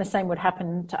 And the same would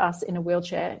happen to us in a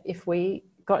wheelchair. If we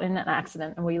got in an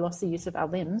accident and we lost the use of our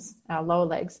limbs, our lower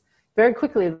legs, very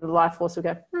quickly the life force would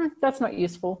go, that's not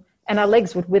useful. And our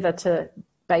legs would wither to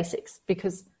basics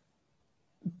because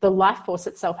the life force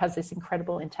itself has this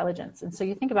incredible intelligence. And so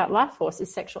you think about life force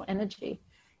is sexual energy.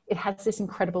 It has this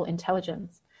incredible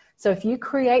intelligence. So if you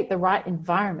create the right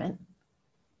environment,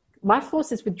 life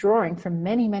force is withdrawing from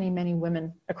many, many, many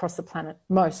women across the planet,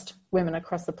 most women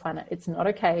across the planet. It's not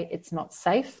okay. It's not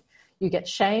safe. You get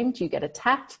shamed. You get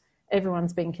attacked.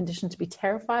 Everyone's being conditioned to be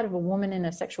terrified of a woman in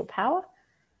her sexual power.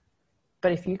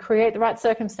 But if you create the right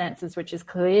circumstances, which is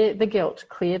clear the guilt,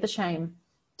 clear the shame,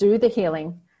 do the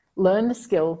healing, learn the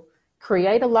skill,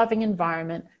 create a loving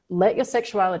environment, let your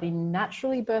sexuality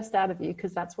naturally burst out of you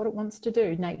because that's what it wants to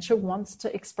do. Nature wants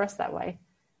to express that way.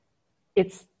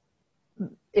 It's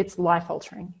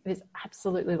life-altering. It is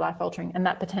absolutely life-altering, and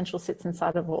that potential sits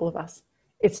inside of all of us.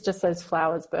 It's just those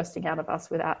flowers bursting out of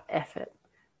us without effort.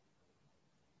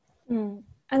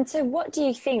 And so what do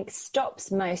you think stops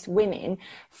most women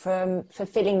from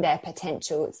fulfilling their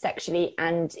potential sexually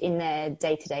and in their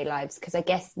day-to-day lives? Because I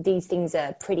guess these things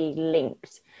are pretty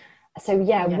linked. So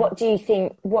what do you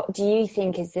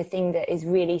think is the thing that is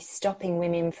really stopping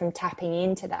women from tapping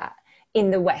into that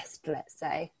in the West, let's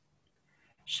say?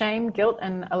 Shame, guilt,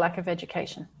 and a lack of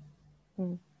education.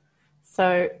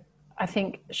 So I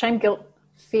think shame, guilt,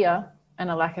 fear, and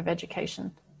a lack of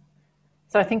education.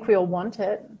 So I think we all want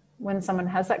it. When someone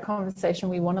has that conversation,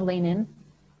 we want to lean in.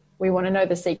 We want to know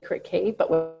the secret key, but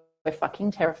we're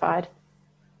fucking terrified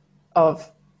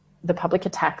of the public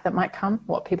attack that might come,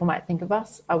 what people might think of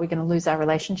us. Are we going to lose our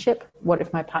relationship? What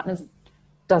if my partner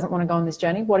doesn't want to go on this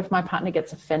journey? What if my partner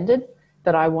gets offended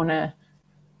that I want to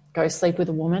go sleep with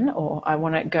a woman, or I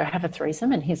want to go have a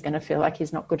threesome and he's going to feel like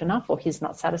he's not good enough, or he's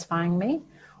not satisfying me,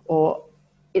 or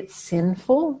it's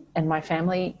sinful and my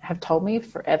family have told me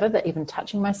forever that even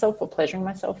touching myself or pleasuring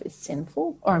myself is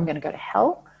sinful, or I'm going to go to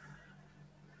hell.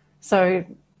 So,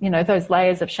 those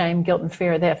layers of shame, guilt and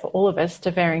fear are there for all of us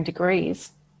to varying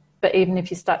degrees. But even if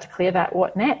you start to clear that,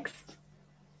 what next?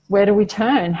 Where do we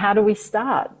turn? How do we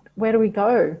start? Where do we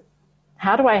go?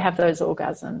 How do I have those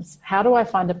orgasms? How do I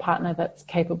find a partner that's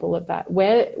capable of that?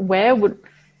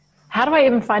 How do I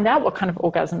even find out what kind of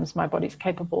orgasms my body's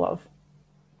capable of?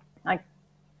 Like,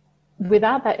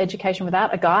 without that education,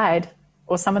 without a guide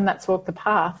or someone that's walked the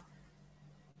path,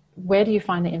 where do you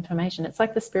find the information? It's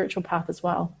like the spiritual path as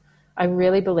well. I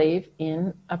really believe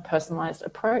in a personalized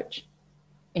approach,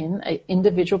 in an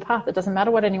individual path. It doesn't matter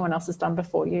what anyone else has done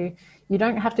before you. You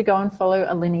don't have to go and follow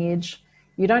a lineage.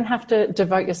 You don't have to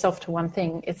devote yourself to one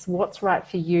thing. It's what's right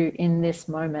for you in this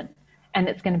moment. And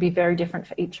it's going to be very different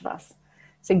for each of us.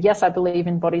 So yes, I believe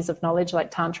in bodies of knowledge like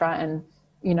Tantra and,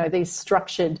 you know, these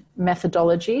structured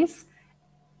methodologies.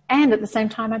 And at the same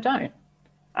time, I don't.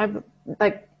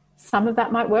 Like, some of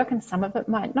that might work and some of it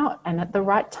might not. And at the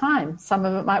right time, some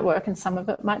of it might work and some of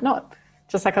it might not.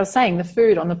 Just like I was saying, the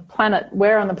food on the planet,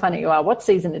 where on the planet you are, what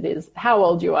season it is, how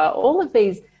old you are, all of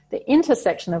these, the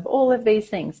intersection of all of these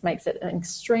things makes it an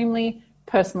extremely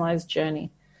personalized journey.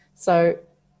 So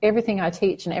everything I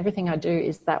teach and everything I do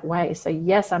is that way. So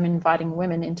yes, I'm inviting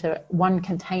women into one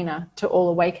container to all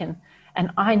awaken.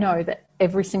 And I know that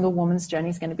every single woman's journey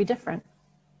is going to be different.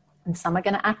 And some are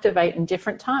going to activate in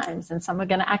different times, and some are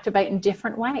going to activate in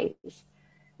different ways.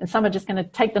 And some are just going to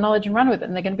take the knowledge and run with it,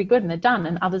 and they're going to be good and they're done.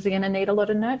 And others are going to need a lot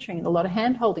of nurturing and a lot of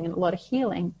hand-holding and a lot of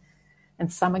healing.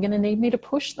 And some are going to need me to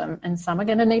push them, and some are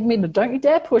going to need me to, don't you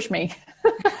dare push me.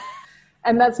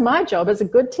 And that's my job as a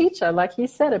good teacher, like you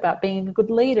said, about being a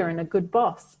good leader and a good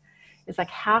boss. It's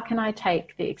like, how can I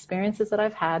take the experiences that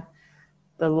I've had,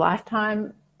 the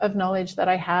lifetime of knowledge that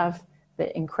I have,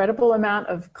 the incredible amount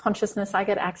of consciousness I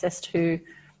get access to,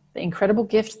 the incredible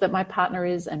gift that my partner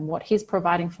is and what he's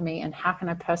providing for me, and how can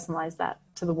I personalize that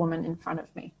to the woman in front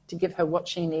of me to give her what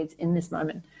she needs in this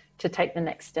moment to take the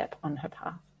next step on her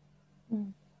path.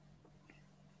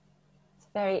 It's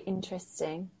very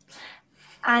interesting.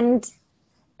 And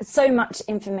so much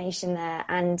information there.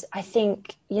 And I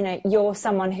think, you know, you're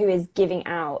someone who is giving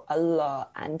out a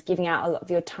lot and giving out a lot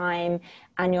of your time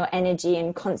and your energy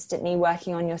and constantly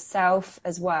working on yourself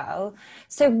as well.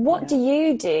 So what do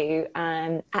you do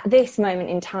at this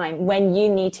moment in time when you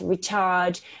need to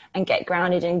recharge and get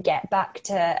grounded and get back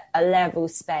to a level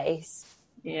space?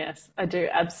 Yes, I do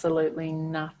absolutely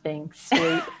nothing.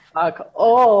 Sweet fuck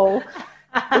all.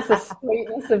 It's the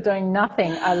sweetness of doing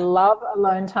nothing. I love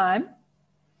alone time.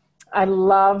 I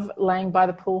love laying by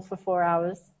the pool for 4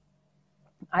 hours.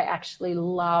 I actually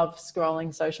love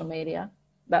scrolling social media.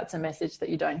 That's a message that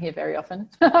you don't hear very often.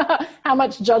 How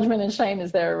much judgment and shame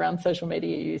is there around social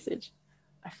media usage?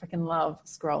 I freaking love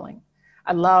scrolling.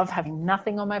 I love having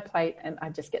nothing on my plate, and I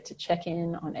just get to check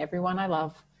in on everyone I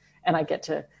love, and I get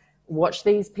to watch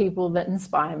these people that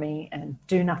inspire me and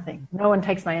do nothing. No one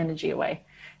takes my energy away.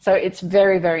 So it's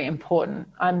very, very important.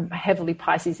 I'm heavily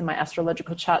Pisces in my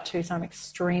astrological chart too, so I'm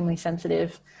extremely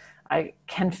sensitive. I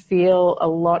can feel a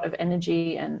lot of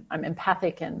energy, and I'm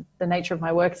empathic, and the nature of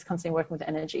my work is constantly working with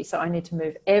energy. So I need to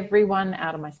move everyone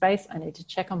out of my space. I need to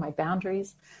check on my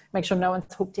boundaries, make sure no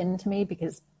one's hooked into me,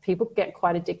 because people get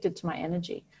quite addicted to my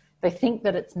energy. They think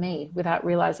that it's me without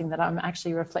realizing that I'm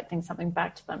actually reflecting something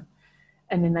back to them.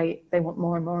 And then they want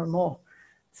more and more and more.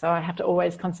 So I have to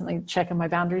always constantly check, are my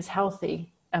boundaries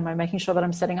healthy? Am I making sure that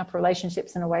I'm setting up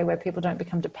relationships in a way where people don't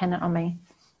become dependent on me?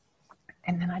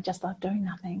 And then I just love doing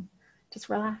nothing. Just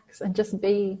relax and just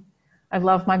be. I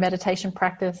love my meditation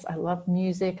practice. I love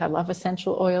music. I love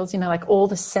essential oils, you know, like all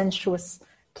the sensuous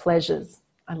pleasures.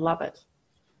 I love it.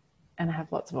 And I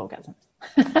have lots of orgasms.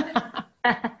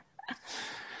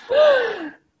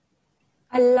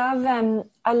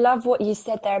 I love what you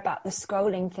said there about the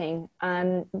scrolling thing,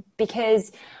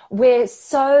 because we're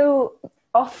so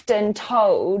often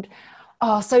told,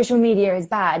 oh, social media is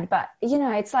bad. But, you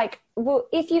know, it's like, well,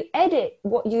 if you edit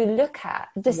what you look at,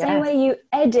 the same way you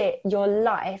edit your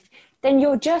life, then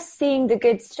you're just seeing the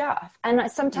good stuff.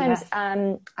 And sometimes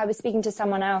I was speaking to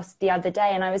someone else the other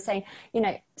day, and I was saying, you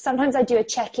know, sometimes I do a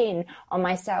check-in on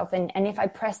myself, and if I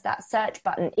press that search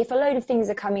button, if a load of things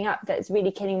are coming up that's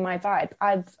really killing my vibe,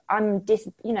 I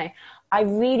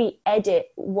really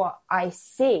edit what I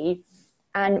see,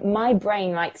 and my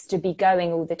brain likes to be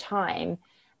going all the time.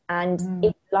 And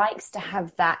it likes to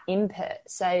have that input.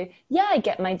 So yeah, I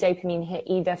get my dopamine hit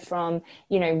either from,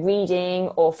 you know, reading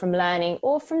or from learning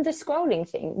or from the scrolling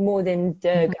thing, more than the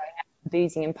going out,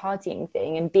 boozing and partying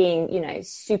thing and being, you know,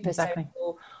 super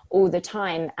social all the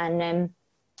time. And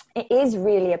it is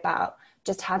really about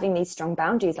just having these strong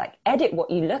boundaries, like edit what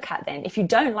you look at then. If you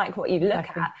don't like what you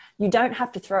look at, you don't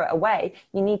have to throw it away.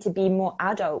 You need to be more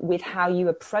adult with how you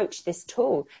approach this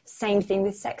tool. Same thing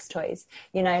with sex toys.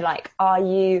 You know, like,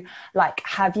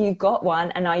 have you got one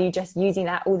and are you just using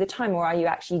that all the time? Or are you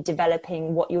actually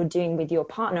developing what you're doing with your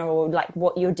partner, or like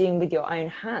what you're doing with your own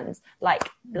hands?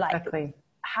 Like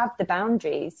have the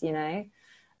boundaries, you know?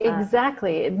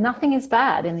 Exactly. Nothing is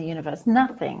bad in the universe.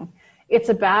 Nothing. It's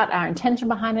about our intention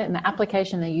behind it and the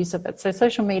application and the use of it. So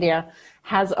social media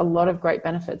has a lot of great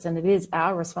benefits, and it is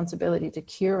our responsibility to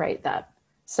curate that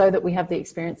so that we have the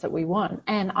experience that we want.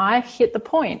 And I hit the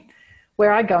point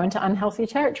where I go into unhealthy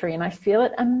territory and I feel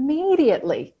it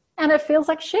immediately, and it feels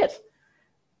like shit.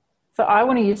 So I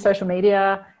want to use social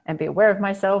media and be aware of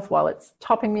myself while it's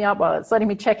topping me up, while it's letting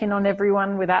me check in on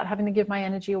everyone without having to give my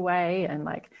energy away, and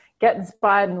like get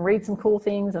inspired and read some cool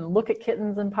things and look at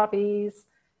kittens and puppies.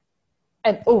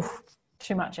 And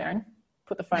too much, Erin.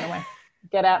 Put the phone away.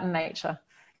 Get out in nature.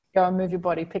 Go and move your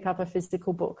body. Pick up a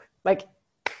physical book. Like,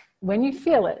 when you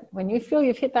feel it, when you feel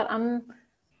you've hit that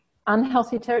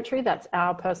unhealthy territory, that's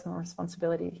our personal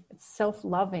responsibility. It's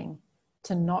self-loving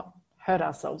to not hurt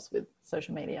ourselves with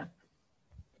social media.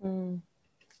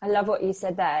 I love what you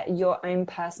said there, your own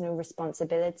personal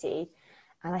responsibility.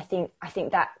 And I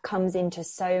think that comes into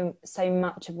so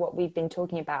much of what we've been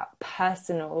talking about,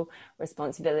 personal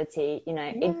responsibility. You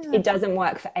know, it doesn't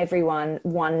work for everyone,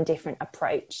 one different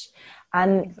approach.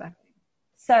 And exactly.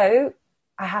 So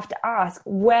I have to ask,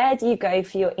 where do you go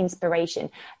for your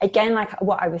inspiration? Again, like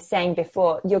what I was saying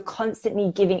before, you're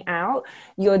constantly giving out.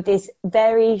 You have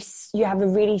a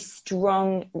really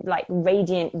strong, like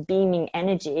radiant, beaming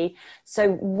energy.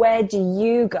 So where do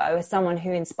you go as someone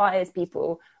who inspires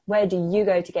people? Where do you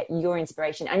go to get your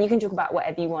inspiration? And you can talk about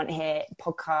whatever you want here,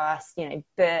 podcasts, you know,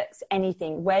 books,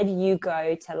 anything. Where do you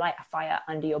go to light a fire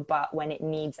under your butt when it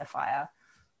needs a fire?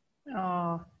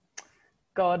 Oh,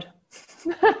 God.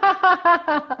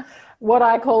 What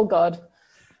I call God.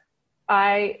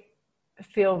 I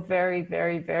feel very,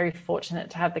 very, very fortunate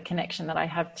to have the connection that I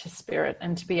have to Spirit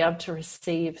and to be able to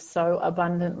receive so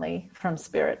abundantly from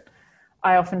Spirit.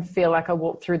 I often feel like I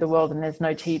walk through the world and there's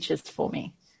no teachers for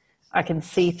me. I can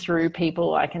see through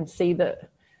people. I can see the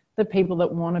people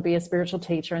that want to be a spiritual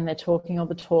teacher and they're talking all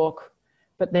the talk,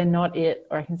 but they're not it.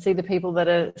 Or I can see the people that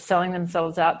are selling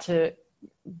themselves out to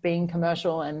being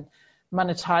commercial and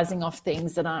monetizing off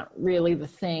things that aren't really the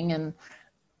thing. And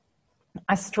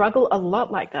I struggle a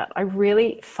lot like that. I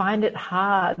really find it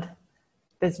hard.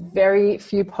 There's very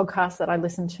few podcasts that I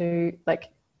listen to.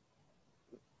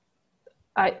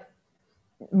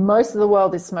 Most of the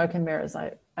world is smoke and mirrors.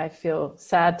 I feel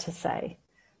sad to say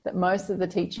that most of the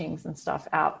teachings and stuff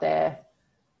out there,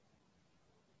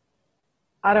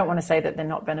 I don't want to say that they're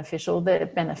not beneficial. They're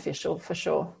beneficial for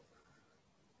sure.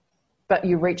 But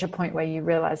you reach a point where you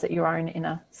realize that your own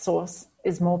inner source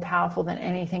is more powerful than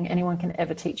anything anyone can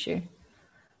ever teach you.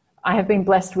 I have been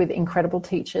blessed with incredible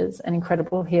teachers and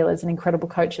incredible healers and incredible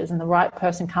coaches, and the right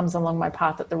person comes along my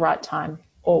path at the right time,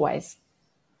 always.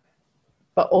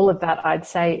 But all of that, I'd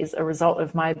say, is a result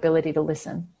of my ability to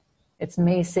listen. It's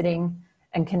me sitting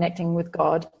and connecting with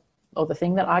God, or the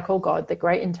thing that I call God, the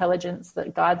great intelligence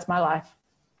that guides my life,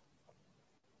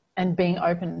 and being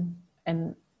open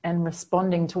and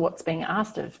responding to what's being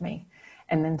asked of me.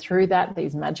 And then through that,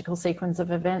 these magical sequence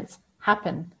of events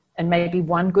happen. And maybe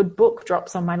one good book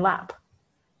drops on my lap.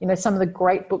 You know, some of the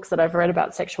great books that I've read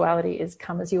about sexuality is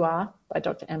Come As You Are by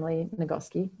Dr. Emily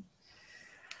Nagoski.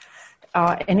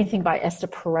 Anything by Esther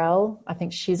Perel. I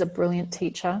think she's a brilliant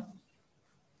teacher.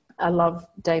 I love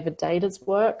David Data's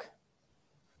work.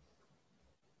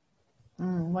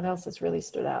 What else has really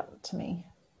stood out to me?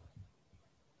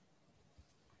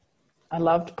 I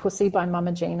loved Pussy by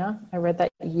Mama Gina. I read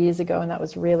that years ago, and that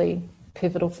was really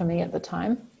pivotal for me at the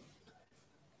time.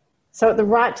 So at the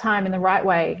right time, in the right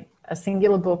way, a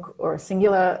singular book or a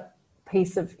singular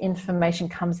piece of information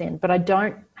comes in, but I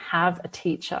don't have a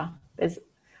teacher. There's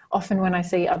often when I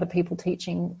see other people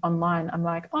teaching online, I'm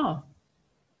like, oh,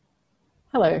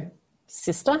 hello,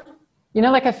 sister. You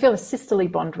know, like I feel a sisterly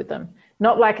bond with them,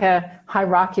 not like a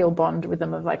hierarchical bond with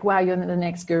them of like, wow, you're the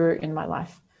next guru in my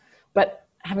life. But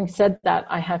having said that,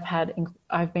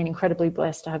 I've been incredibly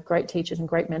blessed to have great teachers and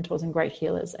great mentors and great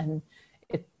healers, and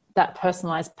that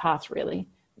personalized path really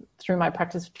through my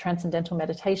practice of transcendental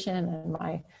meditation and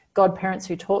my godparents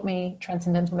who taught me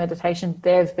transcendental meditation.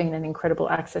 They've been an incredible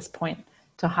access point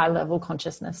to high level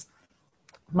consciousness.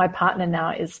 My partner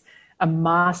now is a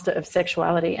master of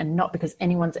sexuality, and not because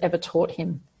anyone's ever taught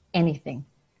him anything.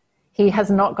 He has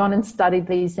not gone and studied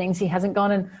these things. He hasn't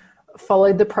gone and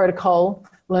followed the protocol,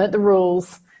 learnt the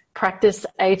rules, practiced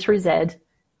A through Z.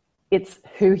 It's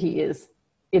who he is.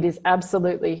 It is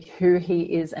absolutely who he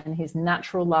is, and his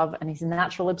natural love and his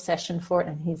natural obsession for it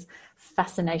and his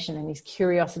fascination and his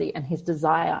curiosity and his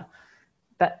desire.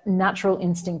 That natural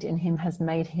instinct in him has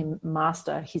made him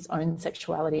master his own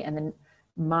sexuality and then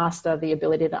master the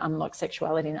ability to unlock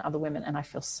sexuality in other women. And I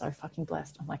feel so fucking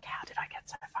blessed. I'm like, how did I get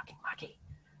so fucking lucky?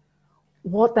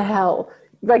 What the hell?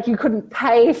 Like, you couldn't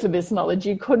pay for this knowledge.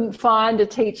 You couldn't find a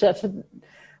teacher to,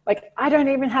 like, I don't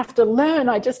even have to learn.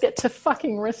 I just get to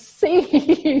fucking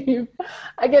receive.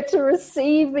 I get to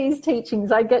receive these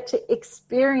teachings. I get to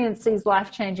experience these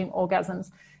life-changing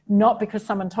orgasms, not because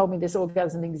someone told me this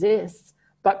orgasm exists,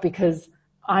 but because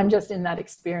I'm just in that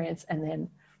experience. And then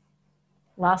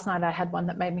last night I had one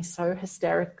that made me so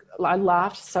hysterical. I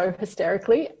laughed so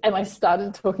hysterically and I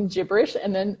started talking gibberish.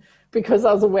 And then because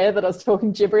I was aware that I was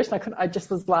talking gibberish, I just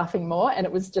was laughing more, and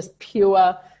it was just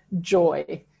pure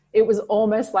joy. It was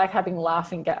almost like having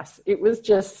laughing gas. It was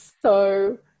just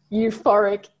so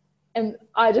euphoric. And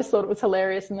I just thought it was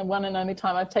hilarious. And the one and only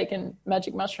time I've taken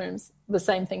magic mushrooms, the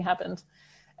same thing happened.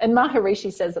 And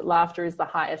Maharishi says that laughter is the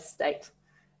highest state.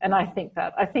 And I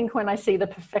think when I see the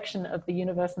perfection of the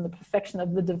universe and the perfection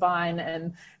of the divine,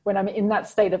 and when I'm in that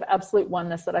state of absolute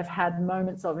oneness that I've had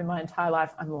moments of in my entire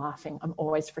life, I'm laughing. I'm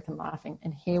always freaking laughing.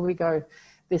 And here we go.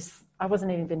 I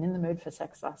wasn't even in the mood for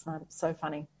sex last night. It's so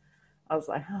funny. I was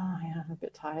like, oh yeah, I'm a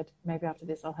bit tired. Maybe after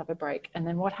this I'll have a break. And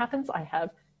then what happens? I have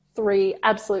 3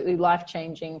 absolutely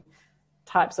life-changing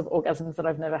types of orgasms that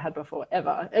I've never had before,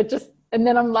 ever. And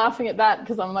then I'm laughing at that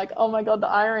because I'm like, oh my God, the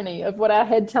irony of what our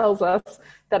head tells us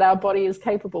that our body is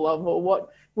capable of, or what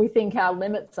we think our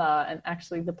limits are. And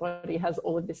actually the body has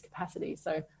all of this capacity.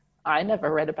 So I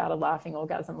never read about a laughing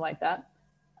orgasm like that.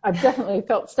 I've definitely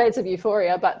felt states of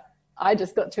euphoria, but I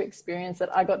just got to experience it.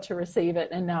 I got to receive it.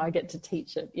 And now I get to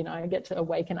teach it. I get to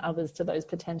awaken others to those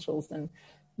potentials and,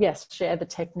 yes, share the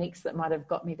techniques that might have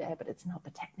got me there, but it's not the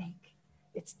technique.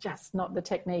 It's just not the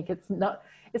technique.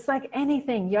 It's like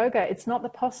anything yoga. It's not the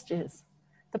postures.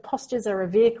 The postures are a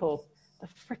vehicle. The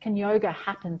freaking yoga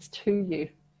happens to you.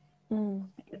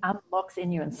 It unlocks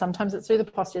in you. And sometimes it's through the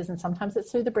postures, and sometimes it's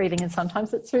through the breathing, and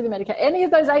sometimes it's through the medication. Any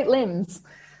of those 8 limbs,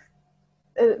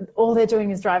 all they're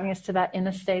doing is driving us to that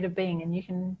inner state of being. And you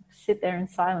can sit there in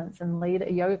silence and lead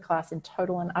a yoga class in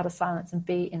total and utter silence and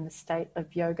be in the state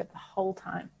of yoga the whole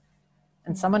time.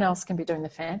 And someone else can be doing the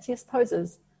fanciest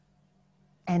poses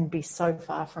and be so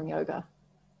far from yoga.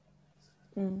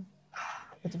 The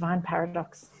divine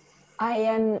paradox.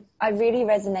 I really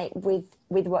resonate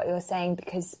with what you're saying,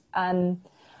 because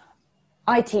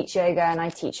I teach yoga and I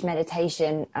teach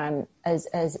meditation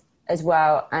as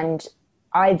well, and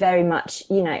I very much,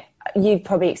 you've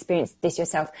probably experienced this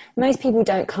yourself. Most people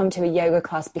don't come to a yoga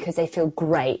class because they feel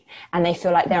great and they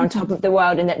feel like they're on top of the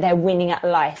world and that they're winning at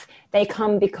life. They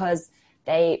come because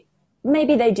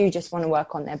maybe they do just want to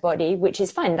work on their body, which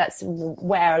is fine. That's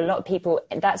where a lot of people,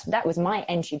 that was my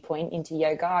entry point into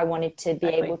yoga. I wanted to be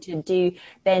able to do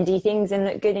bendy things and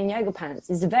look good in yoga pants.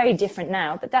 It's very different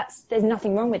now, but there's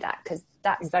nothing wrong with that, because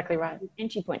that's exactly right. The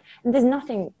entry point. And there's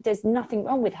nothing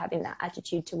wrong with having that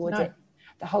attitude towards it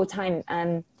the whole time.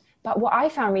 But what I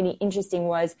found really interesting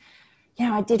was,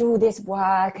 I did all this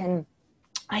work and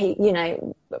I,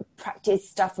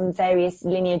 practiced stuff from various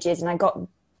lineages, and I got,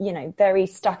 very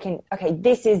stuck in, okay,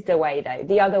 this is the way though.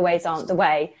 The other ways aren't the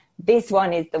way. This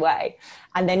one is the way.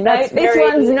 And then,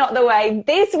 one's not the way.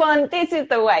 This is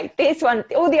the way. This one,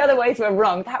 all the other ways were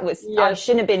wrong. I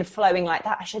shouldn't have been flowing like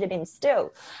that. I should have been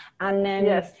still. And then,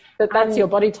 yes, but that's your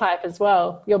body type as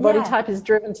well. Your body type is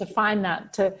driven to find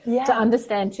that, to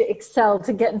understand, to excel,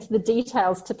 to get into the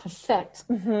details, to perfect.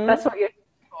 That's what you're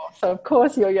here for. So of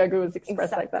course your yoga was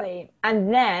expressed like that.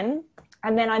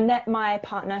 And then I met my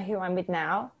partner, who I'm with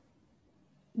now,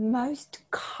 most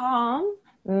calm,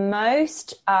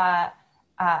 most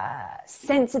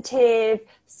sensitive,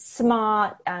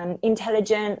 smart,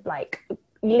 intelligent, like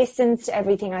listens to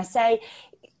everything I say,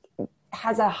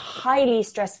 has a highly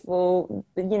stressful,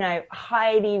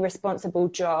 highly responsible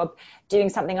job, doing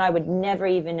something I would never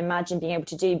even imagine being able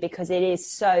to do because it is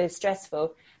so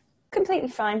stressful. Completely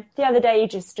fine. The other day he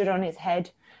just stood on his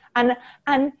head, and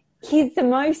he's the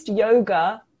most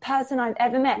yoga person I've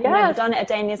ever met. Yes. Never done it a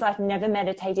day in his life, never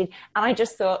meditated. And I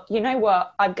just thought, you know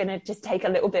what, I'm going to just take a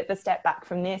little bit of a step back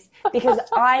from this, because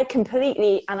I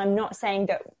completely, and I'm not saying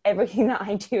that everything that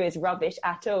I do is rubbish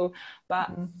at all,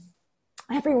 but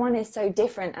everyone is so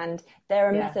different, and there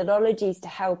are methodologies to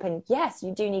help. And yes,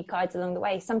 you do need guides along the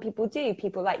way. Some people do,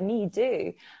 people like me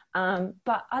do.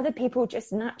 But other people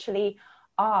just naturally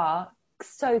are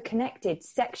so connected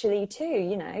sexually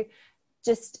too,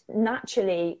 just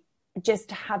naturally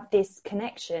just have this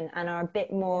connection and are a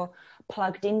bit more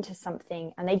plugged into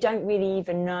something, and they don't really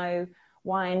even know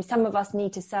why. And some of us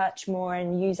need to search more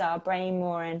and use our brain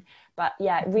more. But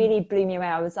it really blew me away.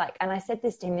 I was like, and I said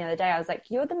this to him the other day, I was like,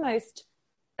 you're the most,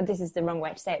 this is the wrong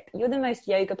way to say it, but you're the most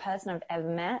yoga person I've ever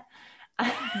met.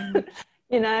 And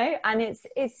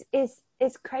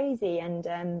it's crazy.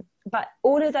 And but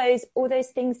all those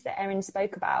things that Erin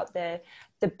spoke about, the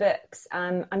books,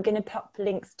 I'm going to pop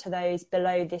links to those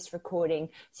below this recording,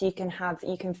 so you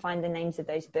can find the names of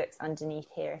those books underneath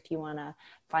here if you want to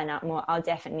find out more. I'll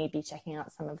definitely be checking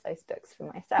out some of those books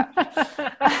for myself.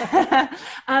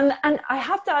 And I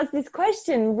have to ask this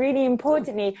question really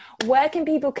importantly: where can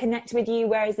people connect with you?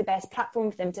 Where is the best platform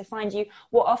for them to find you?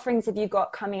 What offerings have you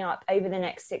got coming up over the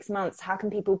next 6 months? How can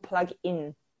people plug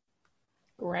in?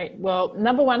 Great. Well,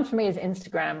 number one for me is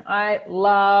Instagram. I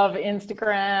love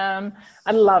Instagram.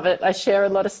 I love it. I share a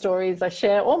lot of stories. I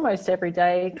share almost every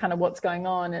day kind of what's going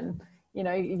on. And, you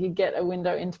know, you get a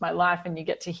window into my life and you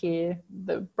get to hear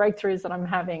the breakthroughs that I'm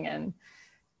having and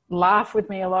laugh with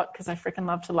me a lot, because I freaking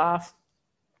love to laugh.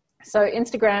 So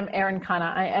Instagram, Erin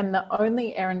Kiner. I am the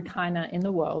only Erin Kiner in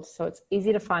the world, so it's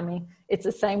easy to find me. It's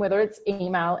the same whether it's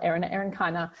email, Erin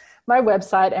Kiner, my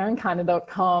website,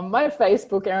 erinkiner.com, my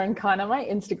Facebook, Erin Kiner, my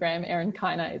Instagram, Erin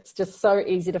Kiner. It's just so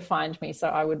easy to find me. So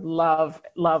I would love,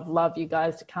 love, love you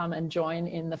guys to come and join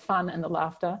in the fun and the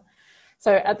laughter.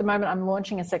 So at the moment, I'm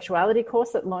launching a sexuality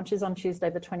course that launches on Tuesday,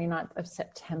 the 29th of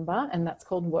September, and that's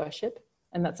called Worship.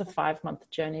 And that's a 5-month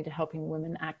journey to helping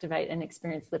women activate and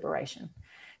experience liberation.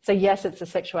 So yes, it's a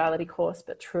sexuality course,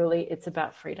 but truly it's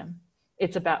about freedom.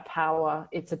 It's about power.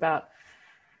 It's about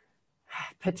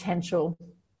potential.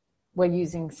 We're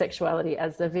using sexuality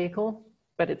as the vehicle,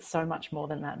 but it's so much more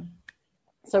than that.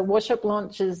 So Worship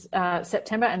launches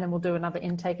September, and then we'll do another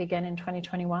intake again in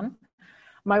 2021.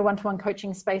 My one-to-one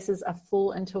coaching spaces are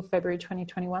full until February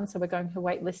 2021, so we're going to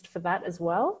wait list for that as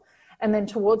well. And then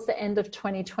towards the end of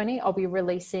 2020, I'll be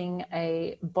releasing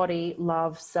a body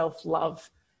love, self-love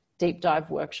deep dive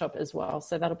workshop as well.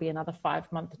 So that'll be another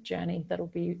 5-month journey that'll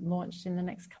be launched in the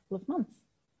next couple of months.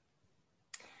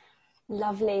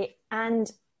 Lovely.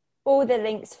 And all the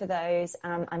links for those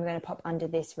I'm going to pop under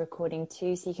this recording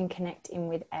too, so you can connect in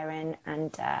with Erin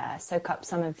and soak up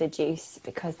some of the juice,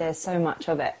 because there's so much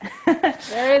of it.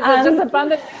 There is, just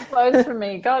abundantly flows from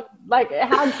me. God, like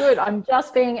how good. I'm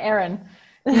just being Erin.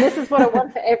 And this is what I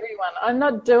want for everyone. I'm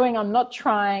not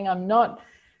trying,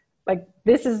 like,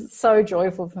 this is so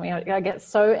joyful for me. I get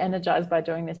so energized by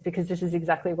doing this, because this is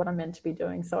exactly what I'm meant to be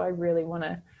doing. So I really want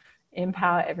to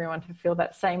empower everyone to feel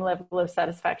that same level of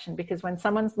satisfaction, because when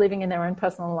someone's living in their own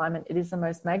personal alignment, it is the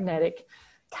most magnetic,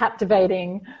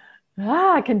 captivating,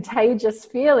 contagious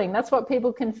feeling. That's what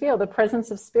people can feel, the presence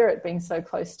of spirit being so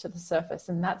close to the surface.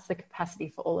 And that's the capacity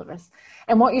for all of us.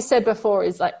 And what you said before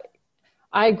is, like,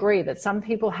 I agree that some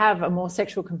people have a more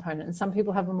sexual component, and some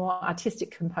people have a more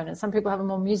artistic component. Some people have a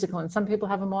more musical, and some people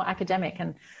have a more academic.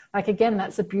 And like, again,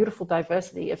 that's a beautiful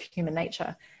diversity of human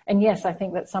nature. And yes, I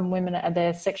think that some women at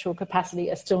their sexual capacity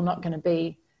are still not going to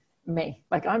be me.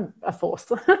 Like, I'm a force.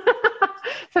 So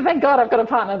thank God I've got a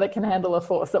partner that can handle a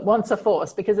force, that wants a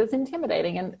force, because it's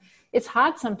intimidating. And it's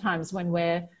hard sometimes when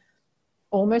we're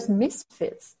almost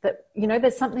misfits, that, you know,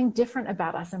 there's something different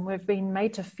about us, and we've been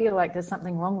made to feel like there's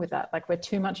something wrong with that, like we're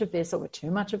too much of this, or we're too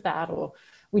much of that, or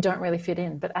we don't really fit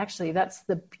in. But actually, that's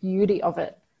the beauty of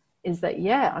it, is that,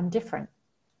 yeah, I'm different.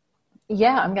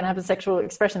 Yeah, I'm going to have a sexual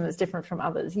expression that's different from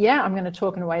others. Yeah, I'm going to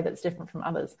talk in a way that's different from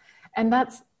others. And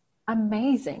that's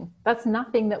amazing. That's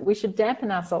nothing that we should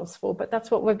dampen ourselves for, but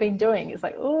that's what we've been doing. It's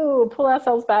like, oh, pull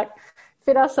ourselves back,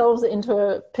 fit ourselves into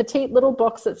a petite little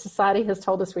box that society has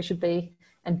told us we should be,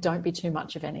 and don't be too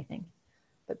much of anything.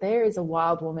 But there is a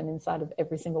wild woman inside of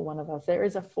every single one of us. There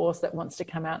is a force that wants to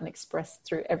come out and express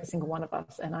through every single one of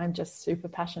us. And I'm just super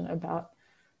passionate about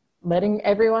letting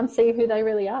everyone see who they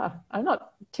really are. I'm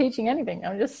not teaching anything.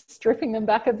 I'm just stripping them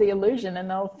back of the illusion, and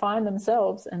they'll find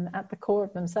themselves. And at the core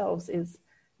of themselves is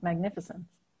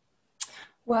magnificence.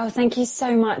 Well, thank you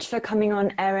so much for coming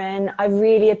on, Erin. I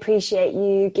really appreciate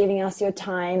you giving us your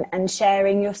time and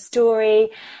sharing your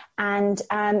story. And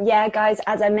yeah, guys,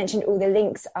 as I mentioned, all the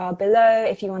links are below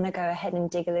if you want to go ahead and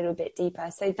dig a little bit deeper.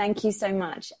 So thank you so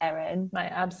much, Erin. My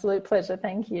absolute pleasure.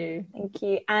 Thank you. Thank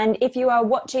you. And if you are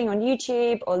watching on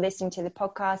YouTube or listening to the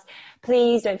podcast,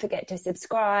 please don't forget to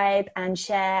subscribe and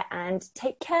share, and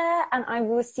take care. And I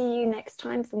will see you next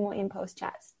time for more Impulse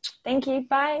Chats. Thank you.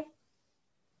 Bye.